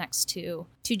 beers next to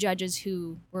 2 judges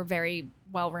who were very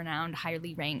well-renowned,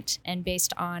 highly ranked. And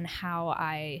based on how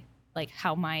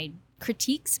my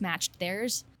critiques matched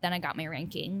theirs, then I got my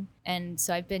ranking. And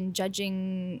so I've been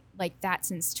judging like that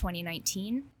since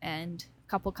 2019, and a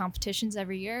couple competitions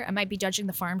every year. I might be judging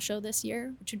the farm show this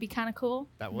year, which would be kind of cool.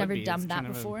 That would Never be. done It's that kind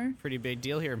of before. A pretty big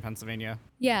deal here in Pennsylvania.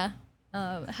 Yeah.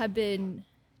 Have been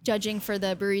judging for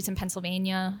the breweries in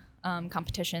Pennsylvania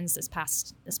competitions this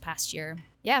past year.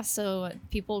 Yeah, so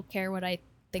people care what I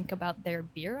think about their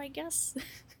beer, I guess.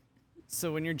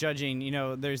 So when you're judging,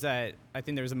 there's that, I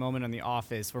think there's a moment on The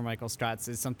Office where Michael Scott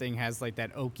says something has like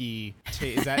that oaky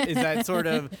taste.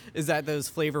 Is that those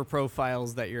flavor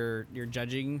profiles that you're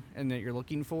judging and that you're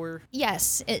looking for?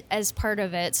 Yes, as part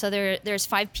of it. So there's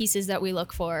 5 pieces that we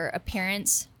look for: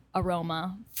 appearance,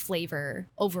 aroma, flavor,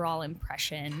 overall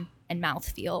impression, and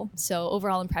mouthfeel. So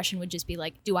overall impression would just be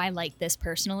like, do I like this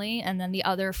personally? And then the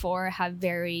other 4 have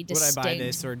very distinct... Would I buy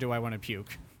this, or do I want to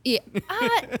puke? Yeah,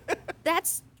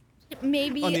 that's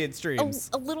maybe on the extremes.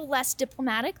 A little less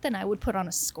diplomatic than I would put on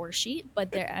a score sheet,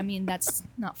 but that's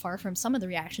not far from some of the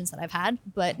reactions that I've had.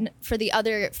 But for the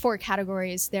other 4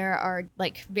 categories, there are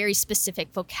like very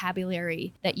specific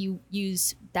vocabulary that you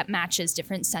use that matches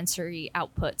different sensory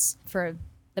outputs for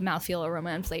the mouthfeel, aroma,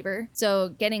 and flavor.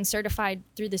 So getting certified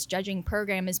through this judging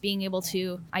program is being able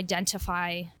to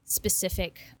identify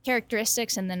specific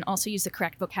characteristics and then also use the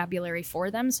correct vocabulary for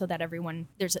them so that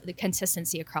there's the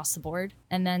consistency across the board.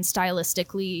 And then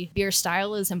stylistically, beer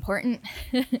style is important.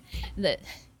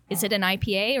 Is it an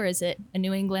IPA or is it a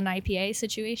New England IPA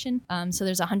situation? So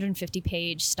there's a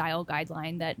 150-page style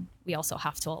guideline that we also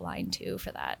have to align to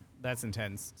for that. That's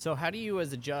intense. So how do you,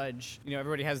 as a judge,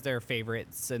 everybody has their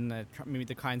favorites and maybe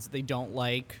the kinds that they don't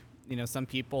like. Some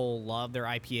people love their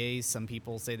IPAs. Some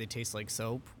people say they taste like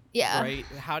soap. Yeah. Right?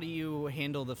 How do you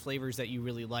handle the flavors that you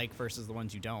really like versus the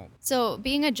ones you don't? So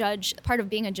being a judge, part of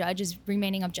being a judge is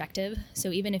remaining objective.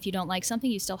 So even if you don't like something,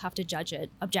 you still have to judge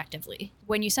it objectively.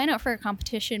 When you sign up for a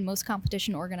competition, most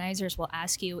competition organizers will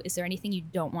ask you, is there anything you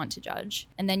don't want to judge?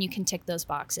 And then you can tick those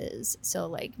boxes. So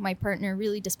like my partner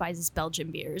really despises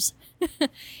Belgian beers.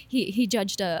 He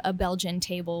judged a Belgian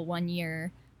table one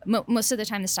year most of the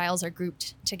time the styles are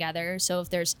grouped together. So if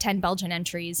there's 10 Belgian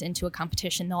entries into a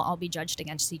competition, they'll all be judged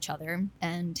against each other.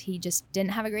 And he just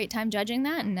didn't have a great time judging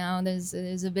that. And now there's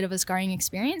a bit of a scarring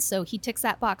experience. So he ticks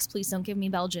that box. Please don't give me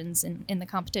Belgians in the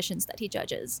competitions that he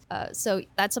judges. So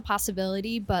that's a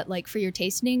possibility. But like for your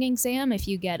tasting exam, if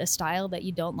you get a style that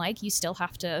you don't like, you still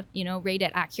have to, rate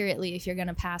it accurately if you're going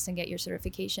to pass and get your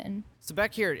certification. So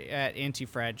back here at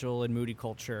Anti-Fragile and Moody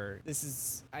Culture, this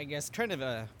is, I guess, kind of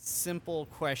a simple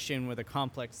question with a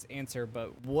complex answer,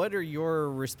 but what are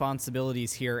your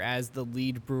responsibilities here as the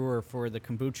lead brewer for the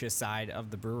kombucha side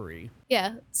of the brewery?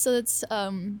 Yeah, so that's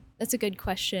a good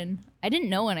question. I didn't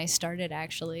know when I started,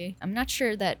 actually. I'm not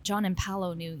sure that John and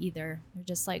Paolo knew either. They're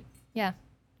just like, yeah,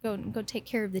 go take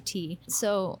care of the tea.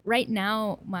 So right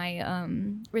now, my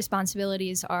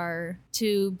responsibilities are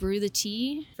to brew the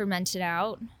tea, ferment it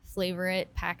out, flavor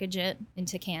it, package it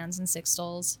into cans and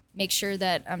sixtels. Make sure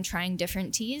that I'm trying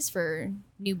different teas for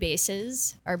new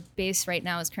bases. Our base right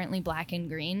now is currently black and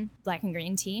green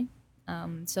tea.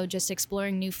 So just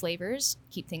exploring new flavors,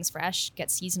 keep things fresh,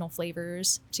 get seasonal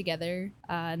flavors together.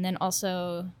 And then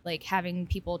also like having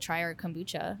people try our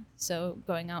kombucha. So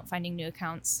going out, finding new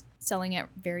accounts, selling at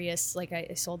various, like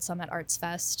I sold some at Arts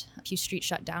Fest. A few street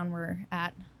shut down we're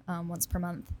at once per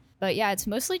month. But yeah, it's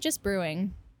mostly just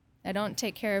brewing. I don't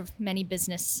take care of many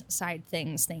business side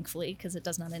things, thankfully, because it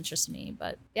does not interest me.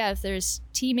 But yeah, if there's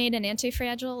tea made in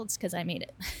Anti-Fragile, it's because I made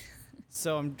it.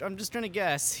 So I'm just trying to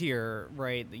guess here,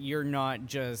 right, that you're not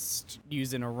just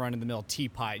using a run-of-the-mill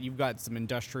teapot. You've got some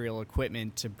industrial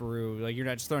equipment to brew. Like, you're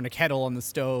not just throwing a kettle on the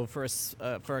stove for a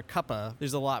cuppa.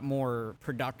 There's a lot more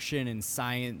production and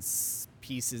science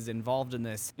pieces involved in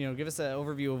this. Give us an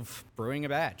overview of brewing a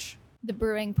batch. The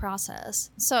brewing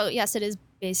process. So yes, it is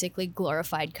basically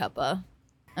glorified cuppa.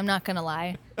 I'm not gonna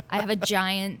lie. I have a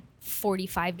giant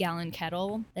 45-gallon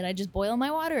kettle that I just boil my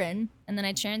water in, and then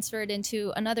I transfer it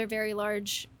into another very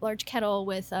large kettle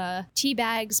with tea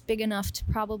bags big enough to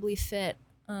probably fit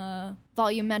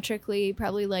volumetrically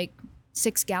probably like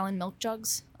 6-gallon milk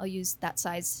jugs. I'll use that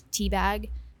size tea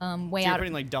bag. So you're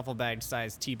putting like duffel bag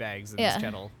sized tea bags in this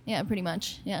kettle. Yeah, pretty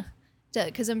much. Yeah,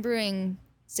 because I'm brewing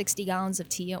 60 gallons of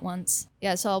tea at once.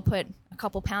 Yeah, so I'll put a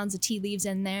couple pounds of tea leaves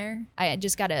in there. I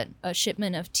just got a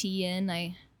shipment of tea in.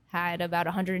 I had about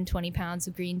 120 pounds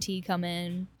of green tea come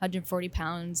in, 140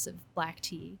 pounds of black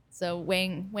tea. So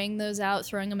weighing those out,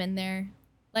 throwing them in there,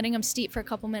 letting them steep for a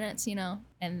couple minutes,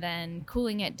 and then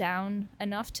cooling it down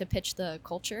enough to pitch the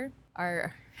culture.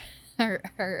 Our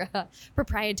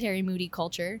proprietary Moody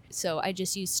culture. So I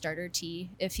just use starter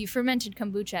tea. If you fermented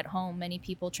kombucha at home, many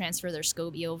people transfer their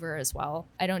SCOBY over as well.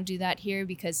 I don't do that here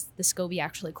because the SCOBY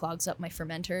actually clogs up my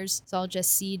fermenters. So I'll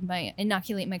just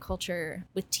inoculate my culture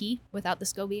with tea without the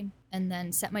SCOBY, and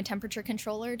then set my temperature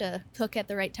controller to cook at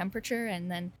the right temperature, and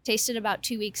then taste it about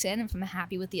 2 weeks in. If I'm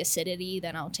happy with the acidity,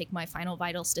 then I'll take my final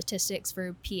vital statistics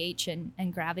for pH and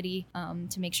gravity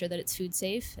to make sure that it's food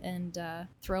safe, and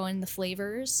throw in the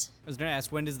flavors. I was going to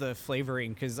ask, when does the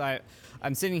flavoring, because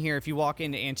I'm sitting here, if you walk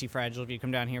into Anti-Fragile, if you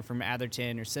come down here from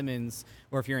Atherton or Simmons,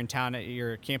 or if you're in town,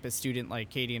 you're a campus student like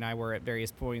Katie and I were at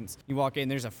various points, you walk in,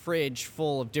 there's a fridge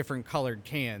full of different colored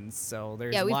cans, so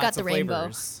there's we've lots got the of rainbow.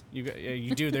 flavors.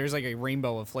 You do, there's like a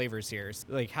rainbow of flavors here.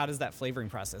 Like, how does that flavoring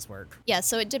process work? Yeah,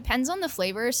 so it depends on the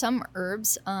flavor. Some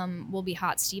herbs will be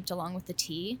hot steeped along with the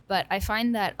tea, but I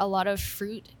find that a lot of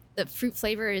the fruit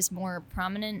flavor is more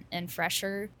prominent and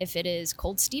fresher if it is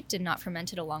cold steeped and not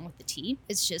fermented along with the tea.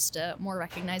 It's just a more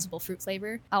recognizable fruit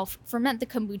flavor. I'll ferment the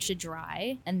kombucha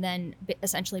dry and then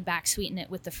essentially back sweeten it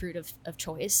with the fruit of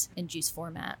choice in juice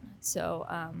format. So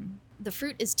the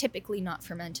fruit is typically not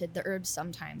fermented. The herbs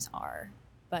sometimes are,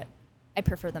 but I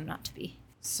prefer them not to be.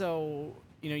 So,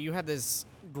 you had this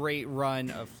great run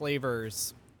of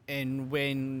flavors. And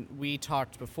when we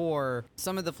talked before,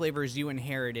 some of the flavors you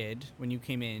inherited when you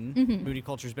came in, Moody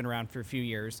Culture's been around for a few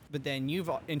years, but then you've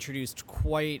introduced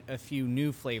quite a few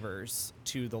new flavors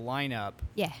to the lineup.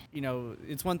 Yeah.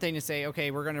 It's one thing to say,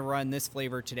 okay, we're going to run this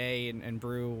flavor today and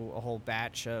brew a whole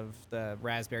batch of the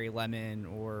raspberry lemon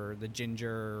or the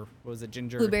ginger, what was it,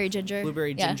 ginger? Blueberry ginger.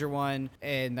 Blueberry ginger one,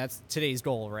 and that's today's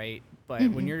goal, right? But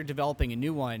when you're developing a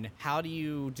new one, how do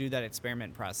you do that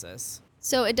experiment process?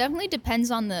 So it definitely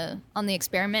depends on the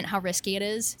experiment, how risky it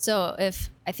is. So if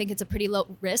I think it's a pretty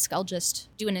low risk, I'll just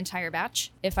do an entire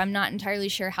batch. If I'm not entirely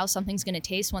sure how something's going to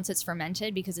taste once it's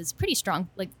fermented, because it's pretty strong,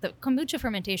 like the kombucha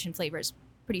fermentation flavor is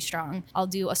pretty strong, I'll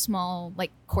do a small like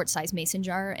quart-sized mason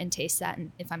jar and taste that,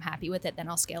 and if I'm happy with it, then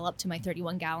I'll scale up to my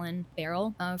 31-gallon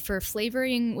barrel. For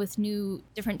flavoring with new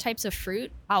different types of fruit,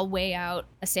 I'll weigh out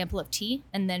a sample of tea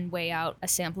and then weigh out a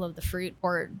sample of the fruit,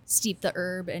 or steep the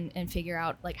herb and figure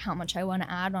out like how much I want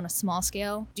to add on a small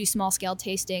scale. Do small scale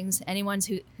tastings. Anyone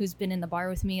who's been in the bar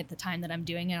with me at the time that I'm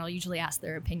doing it, I'll usually ask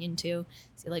their opinion too.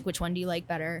 Say like, which one do you like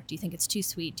better? Do you think it's too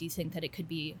sweet? Do you think that it could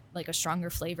be like a stronger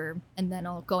flavor? And then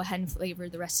I'll go ahead and flavor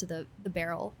the rest of the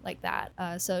barrel like that.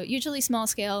 So usually small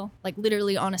scale, like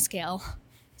literally on a scale,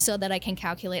 so that I can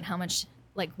calculate how much,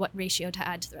 like what ratio to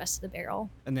add to the rest of the barrel.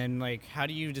 And then like, how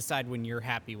do you decide when you're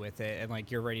happy with it and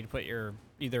like you're ready to put your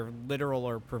either literal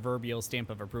or proverbial stamp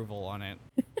of approval on it?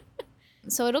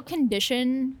 So it'll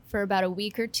condition for about a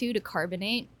week or two to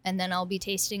carbonate, and then I'll be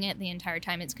tasting it the entire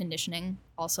time it's conditioning.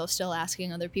 Also still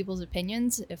asking other people's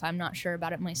opinions if I'm not sure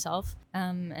about it myself.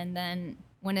 And then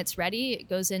when it's ready, it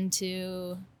goes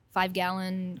into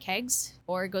 5-gallon kegs,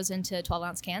 or it goes into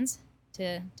 12-ounce cans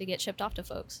to get shipped off to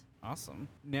folks. Awesome.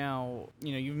 Now,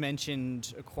 you've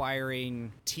mentioned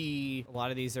acquiring tea. A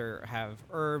lot of these have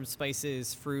herbs,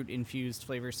 spices, fruit infused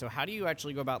flavors. So how do you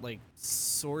actually go about like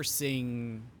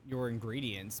sourcing your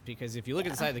ingredients? Because if you look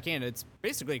at the side of the can, it's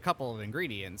basically a couple of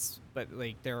ingredients, but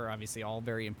like they're obviously all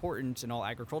very important and all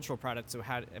agricultural products. So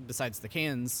how, besides the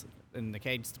cans and the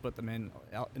kegs to put them in,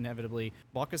 inevitably,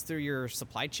 walk us through your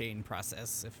supply chain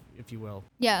process, if you will.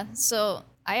 Yeah. So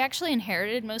I actually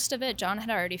inherited most of it. John had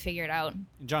already figured out.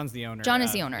 John's the owner. John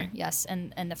is the owner, yes,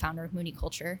 and the founder of Moody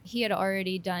Culture. He had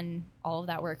already done all of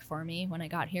that work for me when I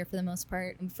got here for the most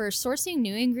part. For sourcing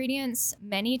new ingredients,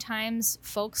 many times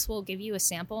folks will give you a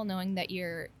sample knowing that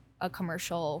you're a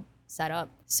commercial setup.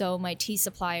 So my tea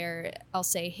supplier, I'll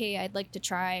say, hey, I'd like to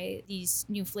try these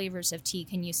new flavors of tea.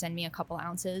 Can you send me a couple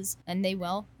ounces? And they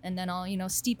will. And then I'll,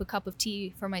 steep a cup of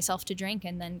tea for myself to drink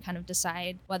and then kind of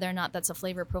decide whether or not that's a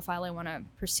flavor profile I want to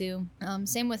pursue.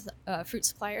 Same with fruit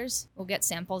suppliers. We'll get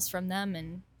samples from them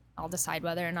and I'll decide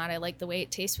whether or not I like the way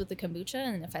it tastes with the kombucha,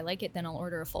 and if I like it, then I'll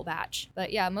order a full batch.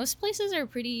 But yeah, most places are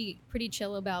pretty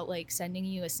chill about like sending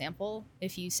you a sample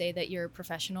if you say that you're a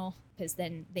professional, because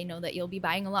then they know that you'll be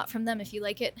buying a lot from them if you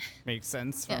like it. Makes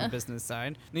sense from the business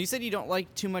side. Now, you said you don't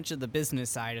like too much of the business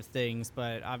side of things,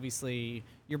 but obviously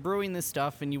you're brewing this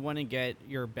stuff and you want to get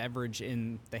your beverage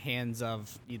in the hands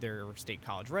of either State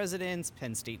College residents,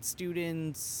 Penn State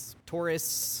students,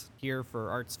 tourists here for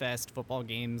Arts Fest, football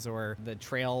games, or the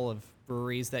trail of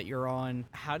breweries that you're on.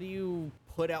 How do you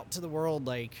put out to the world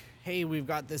like, hey, we've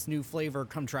got this new flavor,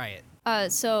 come try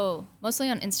it? So mostly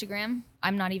on Instagram.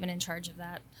 I'm not even in charge of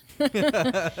that.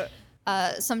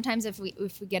 Sometimes if we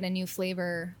get a new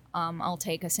flavor, I'll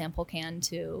take a sample can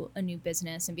to a new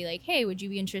business and be like, hey, would you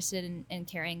be interested in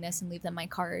carrying this, and leave them my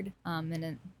card. And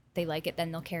then they like it,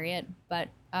 then they'll carry it. But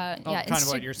kind of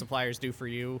what your suppliers do for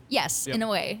you. Yes, yep. In a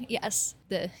way, yes.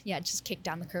 Just kick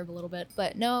down the curb a little bit.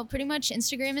 But no, pretty much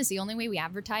Instagram is the only way we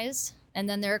advertise. And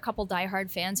then there are a couple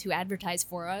diehard fans who advertise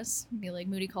for us. Be like,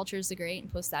 Moody Culture is the great, and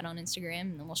post that on Instagram,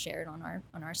 and then we'll share it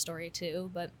on our story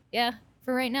too. But yeah,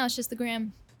 for right now, it's just the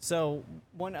gram. So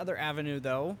one other avenue,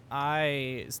 though,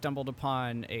 I stumbled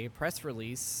upon a press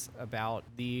release about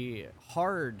the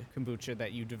hard kombucha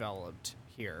that you developed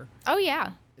here. Oh,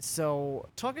 yeah. So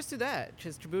talk us through that,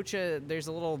 because kombucha, there's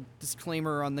a little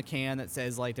disclaimer on the can that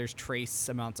says like there's trace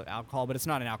amounts of alcohol, but it's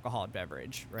not an alcoholic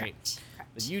beverage, right? Correct.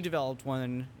 But you developed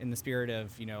one in the spirit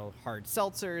of, hard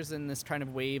seltzers and this kind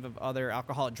of wave of other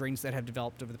alcoholic drinks that have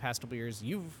developed over the past couple of years.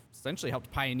 You've essentially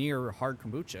helped pioneer hard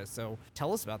kombucha. So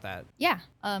tell us about that. Yeah.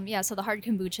 So the hard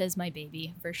kombucha is my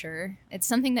baby for sure. It's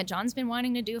something that John's been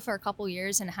wanting to do for a couple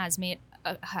years and has made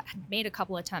a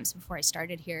couple attempts before I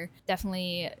started here.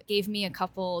 Definitely gave me a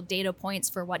couple data points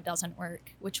for what doesn't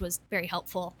work, which was very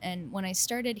helpful. And when I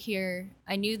started here,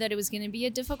 I knew that it was going to be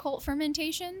a difficult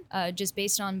fermentation, just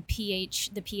based on pH,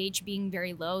 the pH being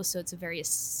very low. So it's a very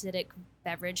acidic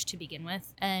beverage to begin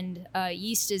with. And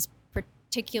yeast is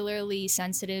particularly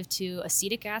sensitive to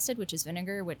acetic acid, which is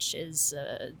vinegar, which is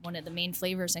one of the main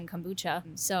flavors in kombucha.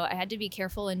 So I had to be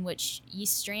careful in which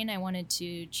yeast strain I wanted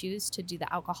to choose to do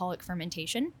the alcoholic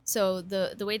fermentation. So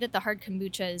the way that the hard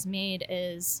kombucha is made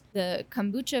is the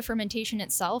kombucha fermentation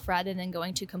itself, rather than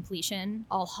going to completion,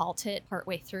 I'll halt it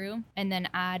partway through and then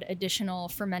add additional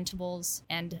fermentables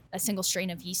and a single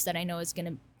strain of yeast that I know is going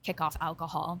to kick off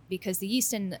alcohol, because the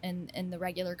yeast in the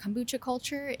regular kombucha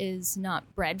culture is not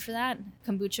bred for that.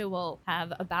 Kombucha will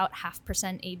have about 0.5%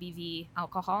 ABV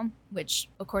alcohol, which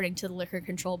according to the Liquor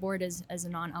Control Board is a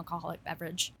non-alcoholic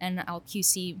beverage. And I'll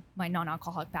QC my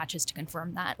non-alcoholic batches to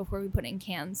confirm that before we put in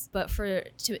cans. But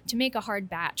to make a hard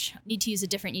batch, you need to use a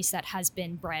different yeast that has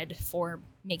been bred for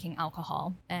making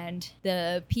alcohol. And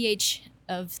the pH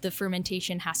of the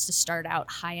fermentation has to start out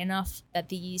high enough that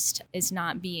the yeast is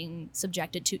not being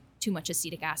subjected to too much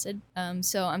acetic acid.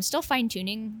 So I'm still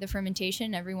fine-tuning the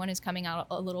fermentation. Everyone is coming out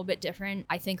a little bit different.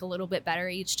 I think a little bit better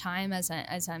each time as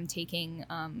I'm taking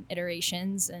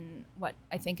iterations and what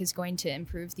I think is going to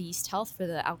improve the yeast health for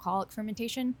the alcoholic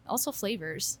fermentation. Also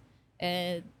flavors.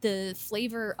 The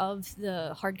flavor of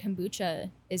the hard kombucha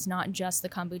is not just the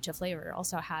kombucha flavor. It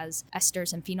also has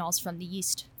esters and phenols from the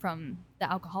yeast from the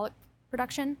alcoholic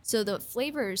production. So the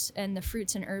flavors and the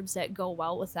fruits and herbs that go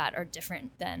well with that are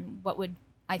different than what would,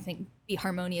 I think, be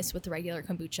harmonious with the regular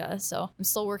kombucha. So I'm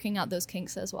still working out those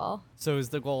kinks as well. So is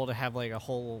the goal to have like a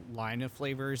whole line of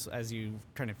flavors as you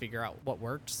trying to figure out what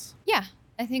works? Yeah,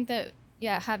 I think that,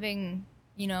 having,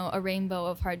 a rainbow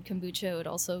of hard kombucha would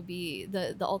also be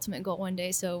the ultimate goal one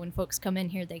day. So when folks come in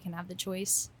here, they can have the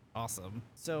choice. Awesome.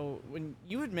 So when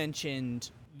you had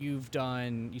mentioned you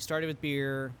started with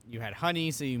beer, you had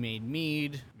honey, so you made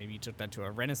mead. Maybe you took that to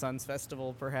a Renaissance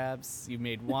festival, perhaps. You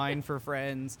made wine for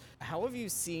friends. How have you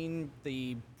seen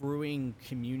the brewing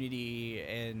community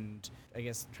and I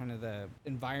guess kind of the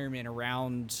environment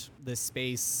around this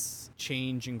space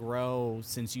change and grow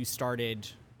since you started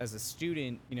as a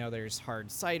student? There's hard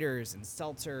ciders and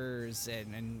seltzers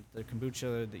and the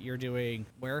kombucha that you're doing.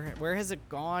 Where has it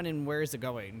gone and where is it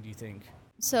going, do you think?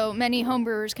 So many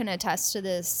homebrewers can attest to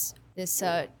this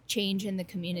change in the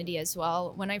community as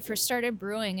well. When I first started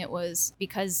brewing, it was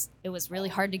because it was really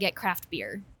hard to get craft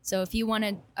beer. So if you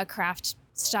wanted a craft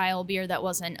style beer that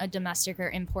wasn't a domestic or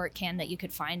import can that you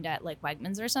could find at like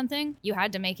Wegmans or something, you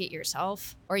had to make it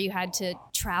yourself, or you had to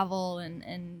travel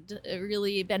and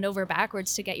really bend over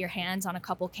backwards to get your hands on a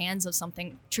couple cans of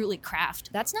something truly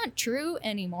craft. That's not true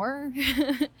anymore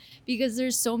because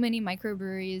there's so many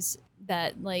microbreweries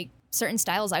that like certain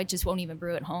styles I just won't even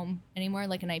brew at home anymore,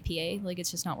 like an IPA. Like, it's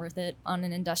just not worth it. On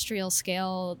an industrial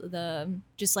scale, the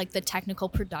technical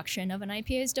production of an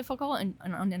IPA is difficult, and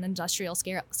on an industrial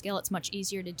scale it's much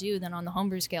easier to do than on the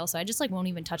homebrew scale. So I just won't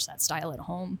even touch that style at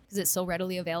home because it's so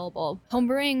readily available.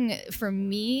 Homebrewing for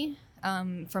me,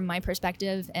 from my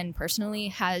perspective and personally,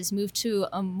 has moved to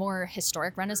a more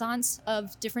historic renaissance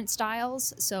of different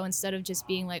styles. So instead of just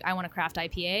being like, I want a craft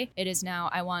IPA, it is now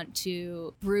I want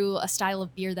to brew a style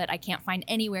of beer that I can't find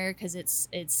anywhere because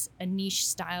it's a niche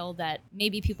style that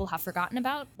maybe people have forgotten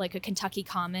about, like a Kentucky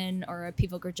Common or a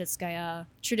Pivo Grudzinskaya,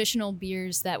 traditional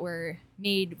beers that were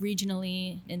made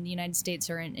regionally in the United States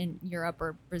or in Europe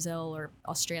or Brazil or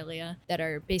Australia that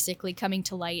are basically coming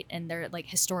to light, and they're like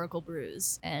historical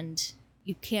brews. And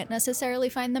you can't necessarily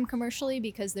find them commercially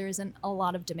because there isn't a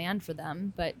lot of demand for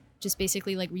them, but just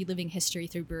basically like reliving history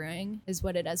through brewing is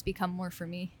what it has become more for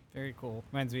me. Very cool.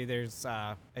 Reminds me, there's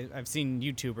I've seen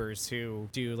YouTubers who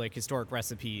do like historic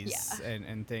recipes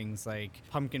and things like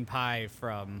pumpkin pie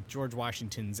from George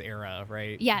Washington's era,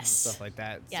 right? Yes. And stuff like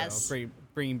that. Yes. So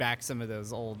bringing back some of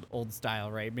those old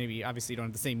style, right? Maybe obviously you don't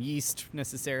have the same yeast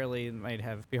necessarily. It might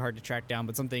be hard to track down,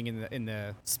 but something in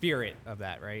the spirit of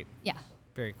that, right? Yeah.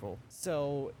 Very cool.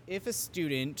 So if a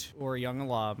student or a young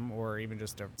alum or even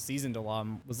just a seasoned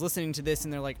alum was listening to this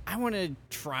and they're like, I want to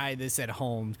try this at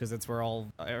home, because that's where all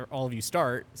of you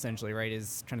start essentially, right?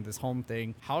 Is kind of this home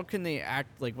thing. How can they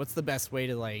act? Like, what's the best way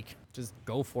to like just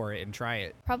go for it and try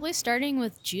it? Probably starting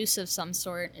with juice of some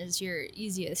sort is your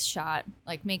easiest shot.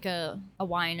 Like, make a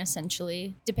wine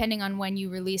essentially. Depending on when you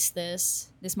release this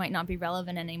might not be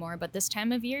relevant anymore, but this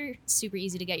time of year, it's super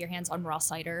easy to get your hands on raw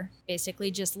cider. Basically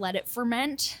just let it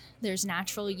ferment. There's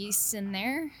natural yeasts in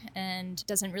there and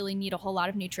doesn't really need a whole lot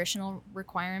of nutritional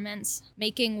requirements.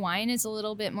 Making wine is a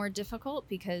little bit more difficult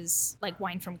because, like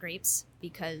wine from grapes,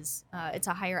 because it's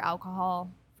a higher alcohol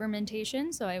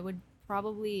fermentation. So I would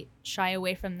probably shy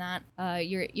away from that.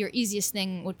 Your easiest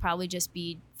thing would probably just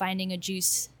be finding a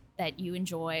juice that you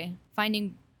enjoy.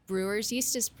 Finding brewer's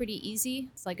yeast is pretty easy.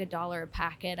 It's like $1 a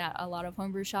packet at a lot of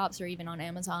homebrew shops or even on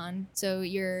Amazon. So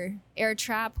your air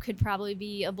trap could probably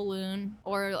be a balloon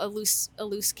or a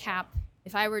loose cap.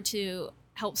 If I were to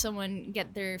help someone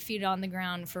get their feet on the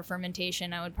ground for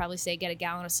fermentation, I would probably say get a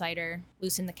gallon of cider,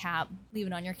 loosen the cap, leave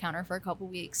it on your counter for a couple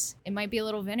weeks. It might be a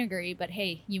little vinegary, but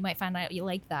hey, you might find out you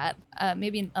like that.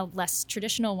 Maybe a less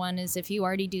traditional one is if you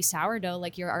already do sourdough,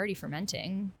 like you're already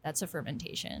fermenting. That's a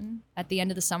fermentation. At the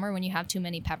end of the summer, when you have too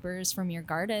many peppers from your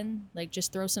garden, like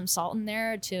just throw some salt in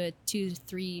there to 2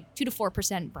 to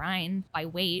 4% brine by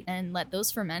weight and let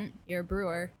those ferment. You're a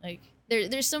brewer. Like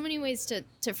there's so many ways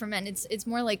to ferment. It's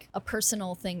more like a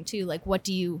personal thing too. Like what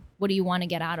do you want to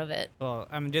get out of it? Well,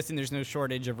 I'm guessing there's no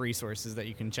shortage of resources that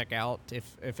you can check out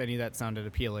if any of that sounded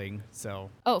appealing. So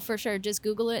oh, for sure, just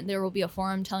Google it. There will be a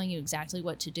forum telling you exactly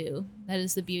what to do. That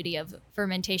is the beauty of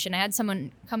fermentation. I had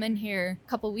someone come in here a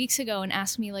couple weeks ago and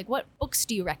ask me like, what books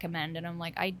do you recommend? And I'm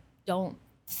like, I don't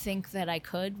think that I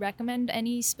could recommend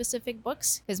any specific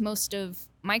books, because most of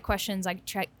my questions I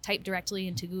type directly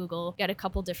into Google, get a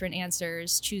couple different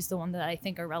answers, choose the one that I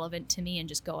think are relevant to me, and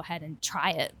just go ahead and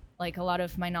try it. Like a lot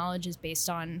of my knowledge is based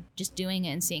on just doing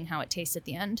it and seeing how it tastes at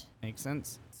the end. Makes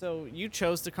sense. So you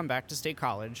chose to come back to State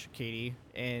College, Katie,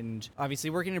 and obviously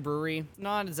working in a brewery,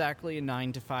 not exactly a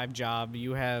 9-to-5 job.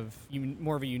 You have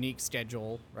more of a unique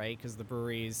schedule, right? Because the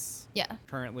breweries,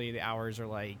 currently the hours are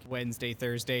like Wednesday,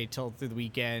 Thursday till through the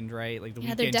weekend, right? Like the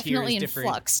weekend here is different. They're definitely in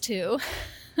flux too.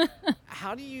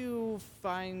 How do you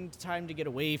find time to get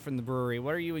away from the brewery?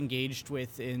 What are you engaged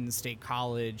with in State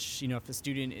College? You know, if a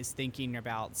student is thinking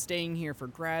about staying here for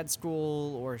grad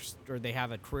school or they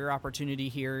have a career opportunity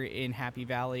here in Happy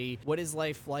Valley, what is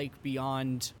life like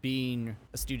beyond being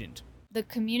a student? The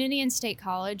community in State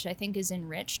College, I think, is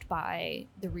enriched by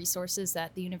the resources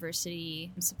that the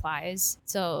university supplies.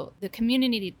 So the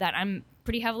community that I'm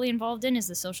pretty heavily involved in is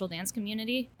the social dance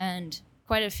community, and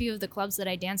quite a few of the clubs that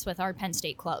I dance with are Penn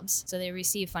State clubs. So they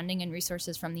receive funding and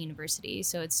resources from the university.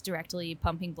 So it's directly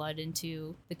pumping blood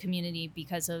into the community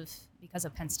because of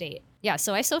Penn State. Yeah,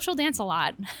 so I social dance a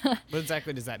lot. What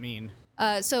exactly does that mean?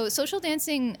 So social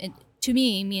dancing, to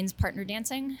me, means partner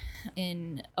dancing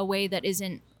in a way that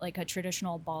isn't like a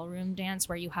traditional ballroom dance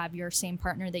where you have your same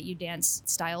partner that you dance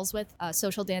styles with.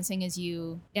 Social dancing is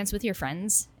you dance with your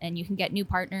friends, and you can get new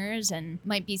partners, and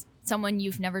might be someone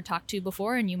you've never talked to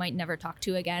before and you might never talk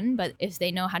to again. But if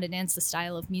they know how to dance the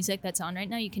style of music that's on right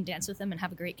now, you can dance with them and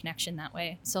have a great connection that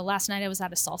way. So last night I was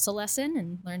at a salsa lesson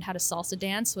and learned how to salsa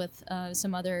dance with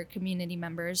some other community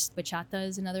members. Bachata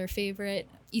is another favorite.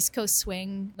 East Coast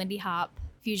swing, Lindy Hop,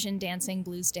 fusion dancing,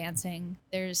 blues dancing.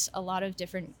 There's a lot of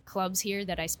different clubs here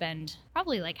that I spend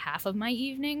probably like half of my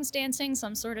evenings dancing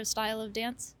some sort of style of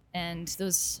dance. And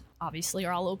those obviously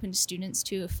are all open to students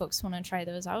too if folks want to try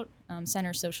those out.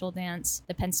 Center Social Dance,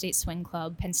 the Penn State Swing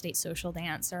Club, Penn State Social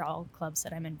Dance are all clubs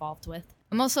that I'm involved with.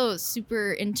 I'm also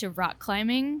super into rock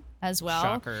climbing as well.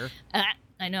 Shocker.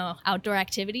 I know, outdoor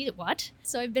activity, what?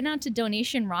 So I've been out to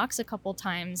Donation Rocks a couple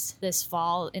times this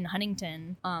fall in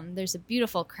Huntington. There's a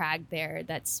beautiful crag there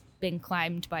that's been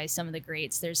climbed by some of the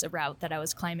greats. There's a route that I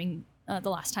was climbing the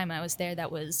last time I was there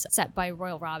that was set by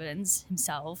Royal Robbins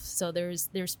himself. So there's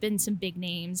been some big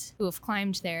names who have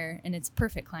climbed there, and it's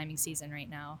perfect climbing season right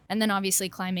now. And then obviously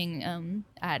climbing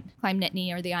at Climb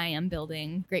Nittany or the IM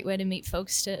building. Great way to meet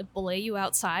folks to belay you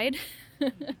outside.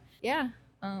 Yeah.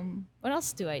 What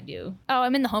else do I do? Oh,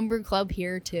 I'm in the homebrew club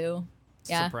here too.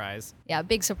 Yeah. Surprise. Yeah,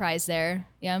 big surprise there.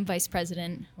 Yeah, I'm vice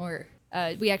president.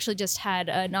 We actually just had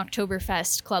an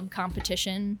Oktoberfest club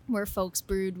competition where folks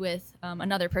brewed with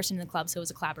another person in the club, so it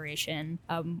was a collaboration.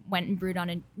 Went and brewed on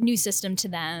a new system to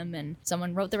them, and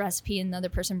someone wrote the recipe, and another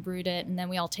person brewed it, and then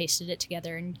we all tasted it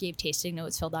together and gave tasting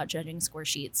notes, filled out judging score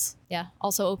sheets. Yeah,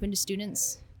 also open to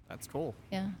students. That's cool.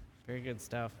 Yeah. Very good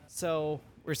stuff. So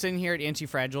we're sitting here at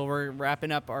Anti-Fragile. We're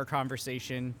wrapping up our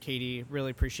conversation. Katie,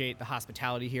 really appreciate the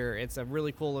hospitality here. It's a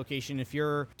really cool location.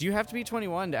 Do you have to be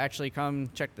 21 to actually come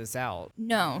check this out?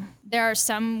 No. There are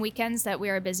some weekends that we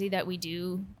are busy that we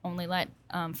do only let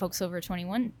folks over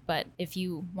 21. But if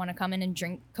you want to come in and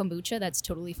drink kombucha, that's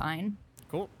totally fine.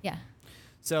 Cool. Yeah.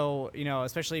 So,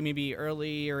 especially maybe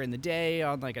earlier in the day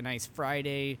on like a nice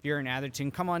Friday, if you're in Atherton,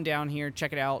 come on down here,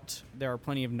 check it out. There are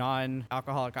plenty of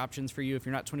non-alcoholic options for you if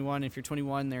you're not 21. If you're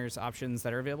 21, there's options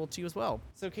that are available to you as well.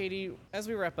 So, Katie, as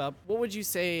we wrap up, what would you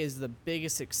say is the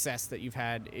biggest success that you've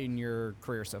had in your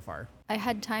career so far? I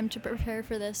had time to prepare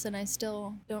for this and I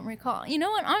still don't recall. You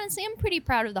know what? Honestly, I'm pretty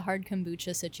proud of the hard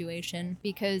kombucha situation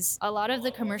because a lot of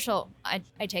the commercial, I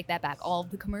take that back. All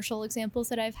of the commercial examples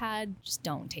that I've had just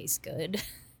don't taste good.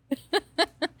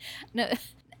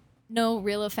 No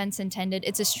real offense intended.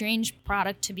 It's a strange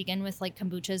product to begin with. Like,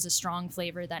 kombucha is a strong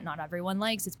flavor that not everyone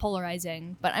likes. It's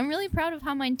polarizing. But I'm really proud of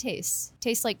how mine tastes. It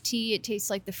tastes like tea. It tastes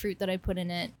like the fruit that I put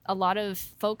in it. A lot of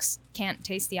folks can't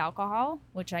taste the alcohol,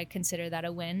 which I consider that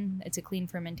a win. It's a clean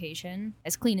fermentation,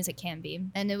 as clean as it can be.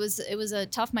 And it was a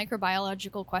tough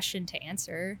microbiological question to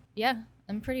answer. Yeah,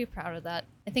 I'm pretty proud of that.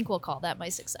 I think we'll call that my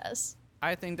success.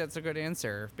 I think that's a good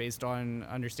answer based on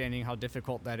understanding how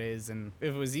difficult that is. And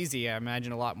if it was easy, I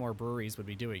imagine a lot more breweries would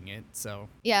be doing it. So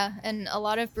yeah, and a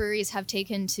lot of breweries have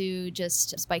taken to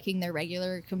just spiking their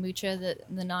regular kombucha,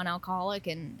 the non-alcoholic,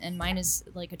 and mine is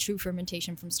like a true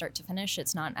fermentation from start to finish.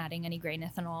 It's not adding any grain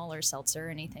ethanol or seltzer or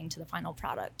anything to the final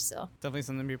product. So definitely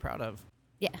something to be proud of.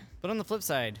 Yeah. But on the flip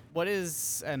side, what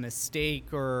is a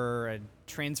mistake or a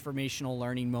transformational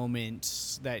learning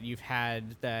moment that you've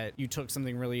had that you took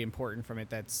something really important from it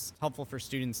that's helpful for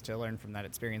students to learn from that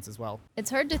experience as well?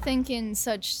 It's hard to think in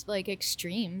such like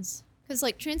extremes, because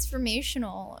like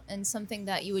transformational and something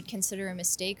that you would consider a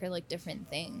mistake are like different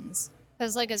things.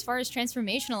 Because like as far as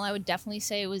transformational, I would definitely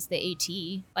say it was the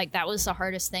AT. Like that was the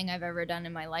hardest thing I've ever done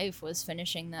in my life, was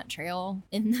finishing that trail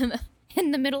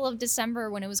in the middle of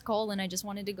December when it was cold and I just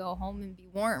wanted to go home and be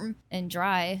warm and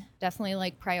dry. Definitely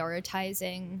like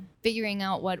prioritizing, figuring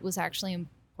out what was actually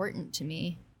important to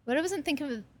me. But I wasn't thinking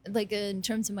of it like in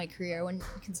terms of my career. I wouldn't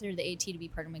consider the AT to be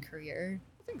part of my career.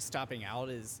 I think stopping out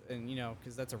is, and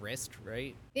because that's a risk,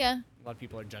 right? Yeah. A lot of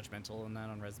people are judgmental in that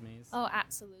on resumes. Oh,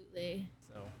 absolutely.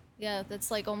 So yeah, that's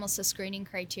like almost a screening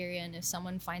criteria. And if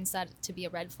someone finds that to be a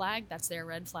red flag, that's their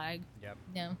red flag. Yep.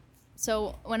 Yeah.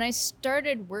 So when I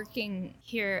started working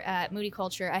here at Moody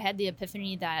Culture, I had the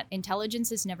epiphany that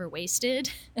intelligence is never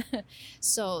wasted.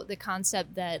 So the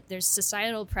concept that there's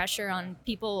societal pressure on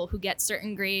people who get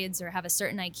certain grades or have a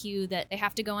certain IQ that they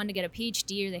have to go on to get a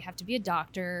PhD or they have to be a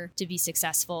doctor to be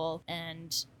successful.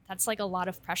 And that's like a lot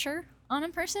of pressure on a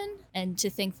person. And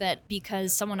to think that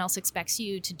because someone else expects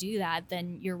you to do that,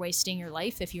 then you're wasting your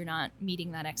life if you're not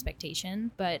meeting that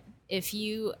expectation. But if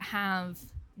you have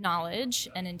knowledge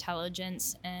and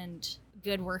intelligence and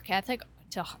good work ethic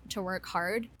to work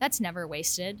hard, that's never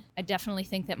wasted. I definitely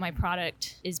think that my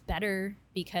product is better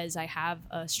because I have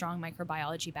a strong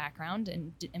microbiology background.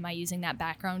 And am I using that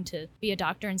background to be a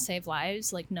doctor and save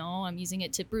lives? Like, no, I'm using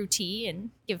it to brew tea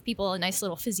and give people a nice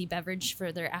little fizzy beverage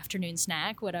for their afternoon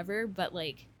snack, whatever. But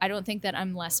like, I don't think that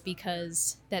I'm less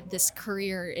because that this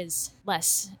career is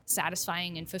less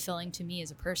satisfying and fulfilling to me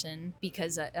as a person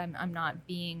because I'm not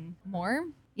being more.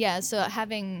 Yeah, so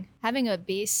having a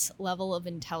base level of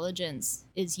intelligence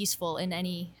is useful in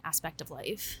any aspect of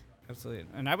life. Absolutely.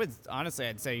 And I'd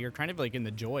say you're kind of like in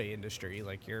the joy industry.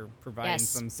 Like you're providing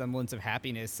some semblance of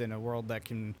happiness in a world that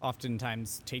can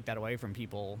oftentimes take that away from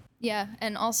people. Yeah,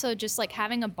 and also just like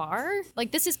having a bar,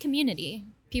 like this is community.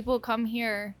 People come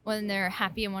here when they're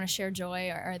happy and want to share joy,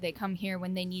 or they come here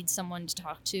when they need someone to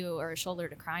talk to or a shoulder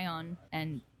to cry on.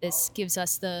 And this gives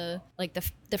us the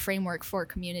framework for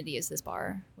community is this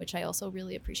bar, which I also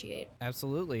really appreciate.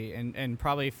 Absolutely. And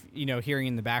probably, hearing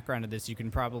in the background of this, you can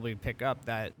probably pick up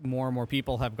that more and more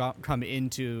people have come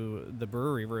into the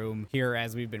brewery room here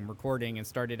as we've been recording and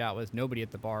started out with nobody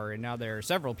at the bar. And now there are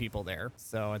several people there.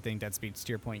 So I think that speaks to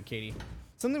your point, Katie.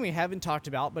 Something we haven't talked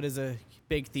about, but is a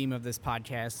big theme of this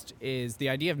podcast, is the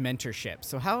idea of mentorship.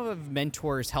 So how have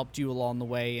mentors helped you along the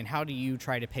way, and how do you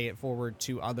try to pay it forward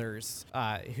to others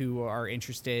who are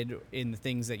interested in the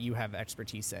things that you have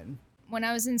expertise in? When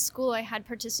I was in school, I had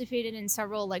participated in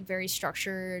several like very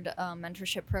structured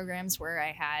mentorship programs where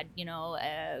I had,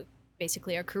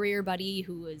 basically a career buddy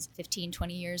who was 15,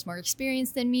 20 years more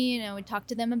experienced than me. And I would talk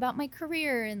to them about my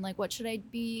career and like, what should I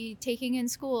be taking in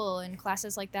school and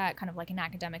classes like that, kind of like an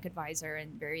academic advisor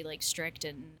and very like strict.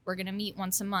 And we're going to meet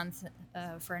once a month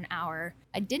for an hour.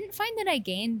 I didn't find that I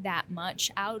gained that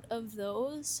much out of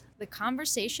those. The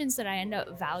conversations that I end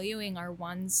up valuing are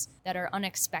ones that are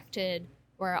unexpected,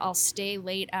 where I'll stay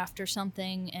late after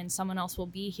something and someone else will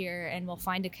be here and we'll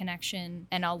find a connection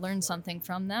and I'll learn something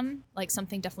from them. Like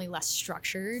something definitely less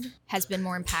structured has been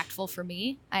more impactful for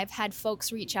me. I've had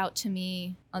folks reach out to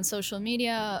me on social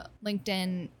media,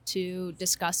 LinkedIn, to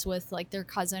discuss with like their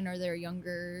cousin or their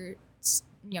younger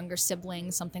sibling,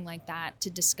 something like that,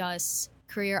 to discuss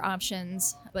career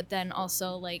options, but then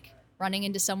also like running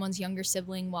into someone's younger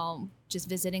sibling while just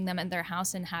visiting them at their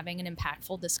house and having an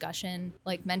impactful discussion,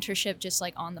 like mentorship, just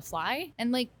like on the fly.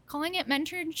 And like calling it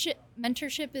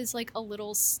mentorship is like a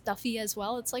little stuffy as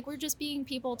well. It's like we're just being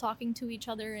people talking to each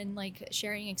other and like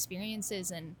sharing experiences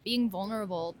and being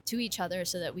vulnerable to each other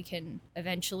so that we can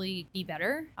eventually be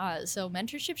better. So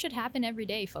mentorship should happen every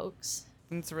day, folks.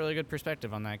 That's a really good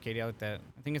perspective on that, Katie. I like that.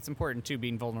 I think it's important too,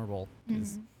 being vulnerable.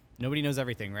 Nobody knows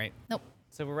everything, right? Nope.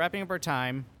 So we're wrapping up our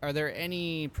time. Are there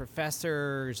any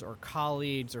professors or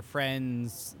colleagues or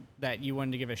friends that you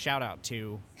wanted to give a shout out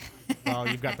to while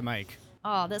you've got the mic?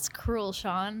 Oh, that's cruel,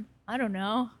 Sean. I don't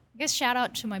know. I guess shout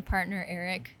out to my partner,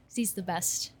 Eric, 'cause he's the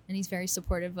best, and he's very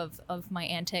supportive of my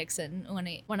antics. And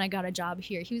when I got a job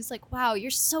here, he was like, wow,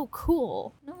 you're so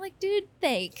cool. And I'm like, dude,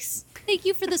 thanks. Thank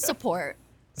you for the support.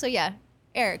 So yeah,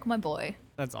 Eric, my boy.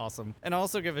 That's awesome. And I'll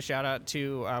also give a shout out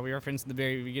to, we referenced in the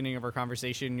very beginning of our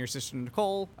conversation, your sister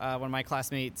Nicole, one of my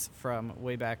classmates from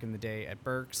way back in the day at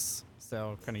Berks.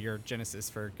 So kind of your genesis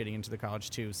for getting into the college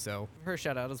too. So her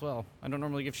shout out as well. I don't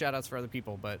normally give shout outs for other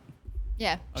people, but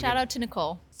yeah, shout out to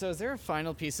Nicole. So is there a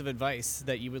final piece of advice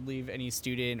that you would leave any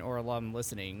student or alum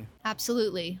listening?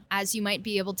 Absolutely. As you might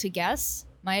be able to guess,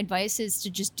 my advice is to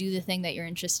just do the thing that you're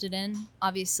interested in.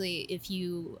 Obviously, if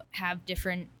you have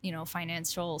different,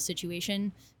 financial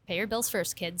situation, pay your bills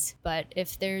first, kids. But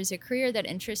if there's a career that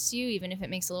interests you, even if it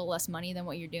makes a little less money than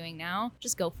what you're doing now,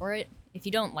 just go for it. If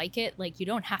you don't like it, you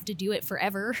don't have to do it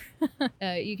forever.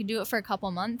 You can do it for a couple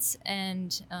months.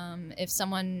 And if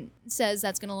someone says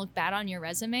that's going to look bad on your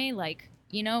resume,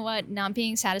 you know what? Not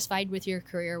being satisfied with your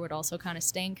career would also kind of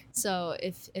stink. So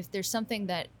if there's something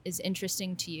that is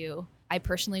interesting to you, I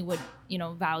personally would,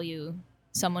 value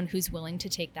someone who's willing to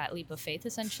take that leap of faith,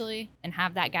 essentially, and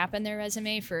have that gap in their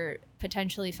resume for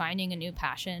potentially finding a new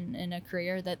passion in a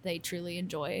career that they truly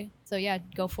enjoy. So yeah,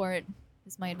 go for it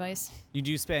is my advice. You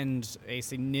do spend a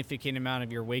significant amount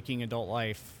of your waking adult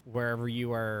life wherever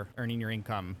you are earning your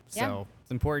income. Yeah. So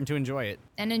it's important to enjoy it.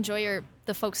 And enjoy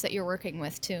the folks that you're working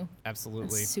with, too.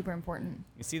 Absolutely. It's super important.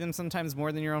 You see them sometimes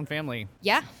more than your own family.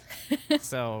 Yeah.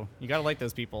 So you got to like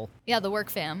those people. Yeah, the work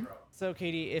fam. So,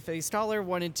 Katie, if a staller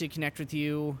wanted to connect with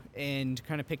you and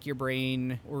kind of pick your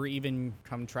brain or even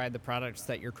come try the products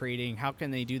that you're creating, how can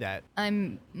they do that?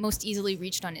 I'm most easily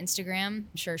reached on Instagram. I'm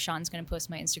sure Sean's going to post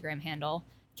my Instagram handle,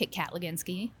 KitKat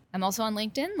Legenski. I'm also on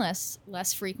LinkedIn,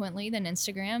 less frequently than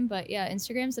Instagram. But yeah,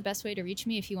 Instagram's the best way to reach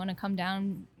me. If you want to come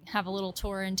down, have a little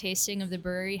tour and tasting of the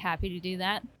brewery, happy to do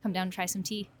that. Come down and try some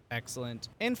tea. Excellent.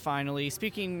 And finally,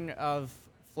 speaking of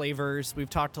flavors, we've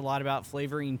talked a lot about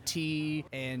flavoring tea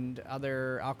and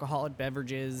other alcoholic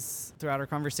beverages throughout our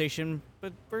conversation,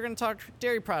 but we're going to talk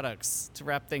dairy products to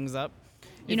wrap things up.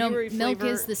 Milk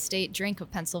is the state drink of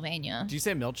Pennsylvania. Do you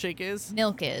say milkshake is?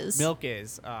 Milk is. Milk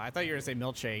is. I thought you were going to say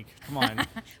milkshake. Come on.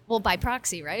 Well, by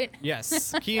proxy, right?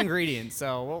 Yes. Key ingredient.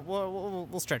 So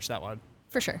we'll stretch that one.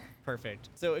 For sure. Perfect.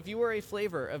 So if you were a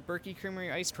flavor of Berkey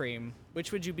Creamery ice cream,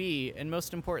 which would you be? And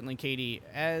most importantly, Katie,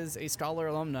 as a Stoller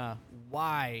alumna,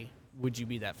 why would you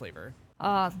be that flavor?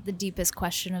 The deepest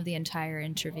question of the entire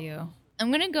interview. I'm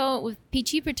going to go with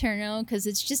Peachy Paterno because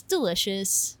it's just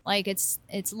delicious. It's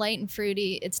light and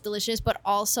fruity. It's delicious, but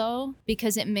also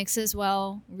because it mixes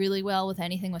really well with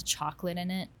anything with chocolate in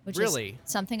it, which Really?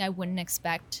 is something I wouldn't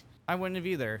expect. I wouldn't have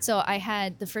either. So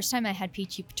the first time I had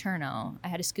Peachy Paterno, I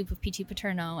had a scoop of Peachy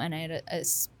Paterno and I had a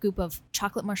scoop of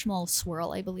chocolate marshmallow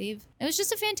swirl, I believe. It was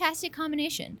just a fantastic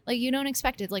combination. You don't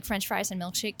expect it, like French fries and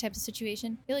milkshake type of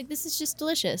situation. You're like, this is just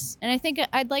delicious. And I think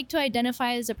I'd like to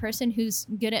identify as a person who's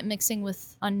good at mixing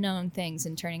with unknown things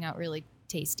and turning out really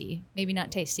tasty. Maybe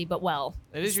not tasty, but well.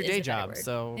 It is your day job,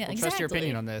 so yeah, we'll trust your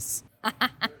opinion on this.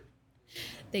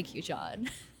 Thank you, John.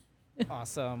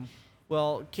 Awesome.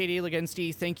 Well, Katie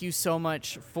Legenski, thank you so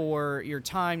much for your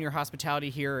time, your hospitality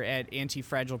here at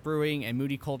Anti-Fragile Brewing and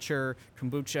Moody Culture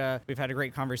Kombucha. We've had a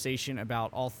great conversation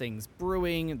about all things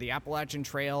brewing, the Appalachian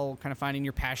Trail, kind of finding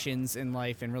your passions in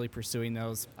life and really pursuing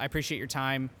those. I appreciate your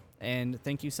time, and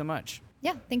thank you so much.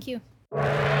 Yeah, thank you.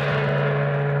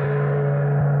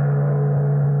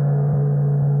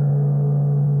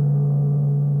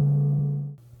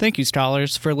 Thank you,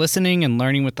 scholars, for listening and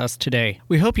learning with us today.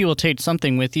 We hope you will take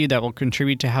something with you that will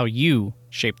contribute to how you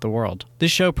shape the world.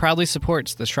 This show proudly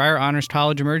supports the Schreier Honors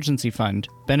College Emergency Fund,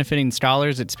 benefiting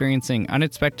scholars experiencing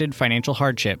unexpected financial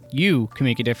hardship. You can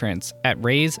make a difference at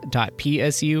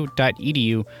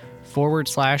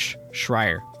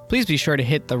raise.psu.edu/Schreier. Please be sure to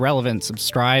hit the relevant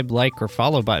subscribe, like, or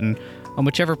follow button on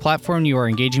whichever platform you are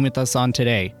engaging with us on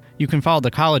today. You can follow the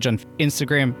college on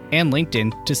Instagram and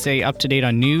LinkedIn to stay up to date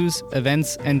on news,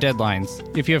 events, and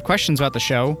deadlines. If you have questions about the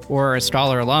show or are a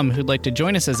Stoller alum who'd like to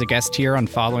join us as a guest here on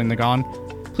Following the Gone,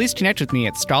 please connect with me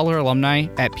at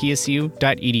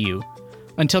stolleralumni@psu.edu.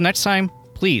 Until next time,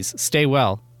 please stay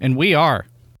well, and we are...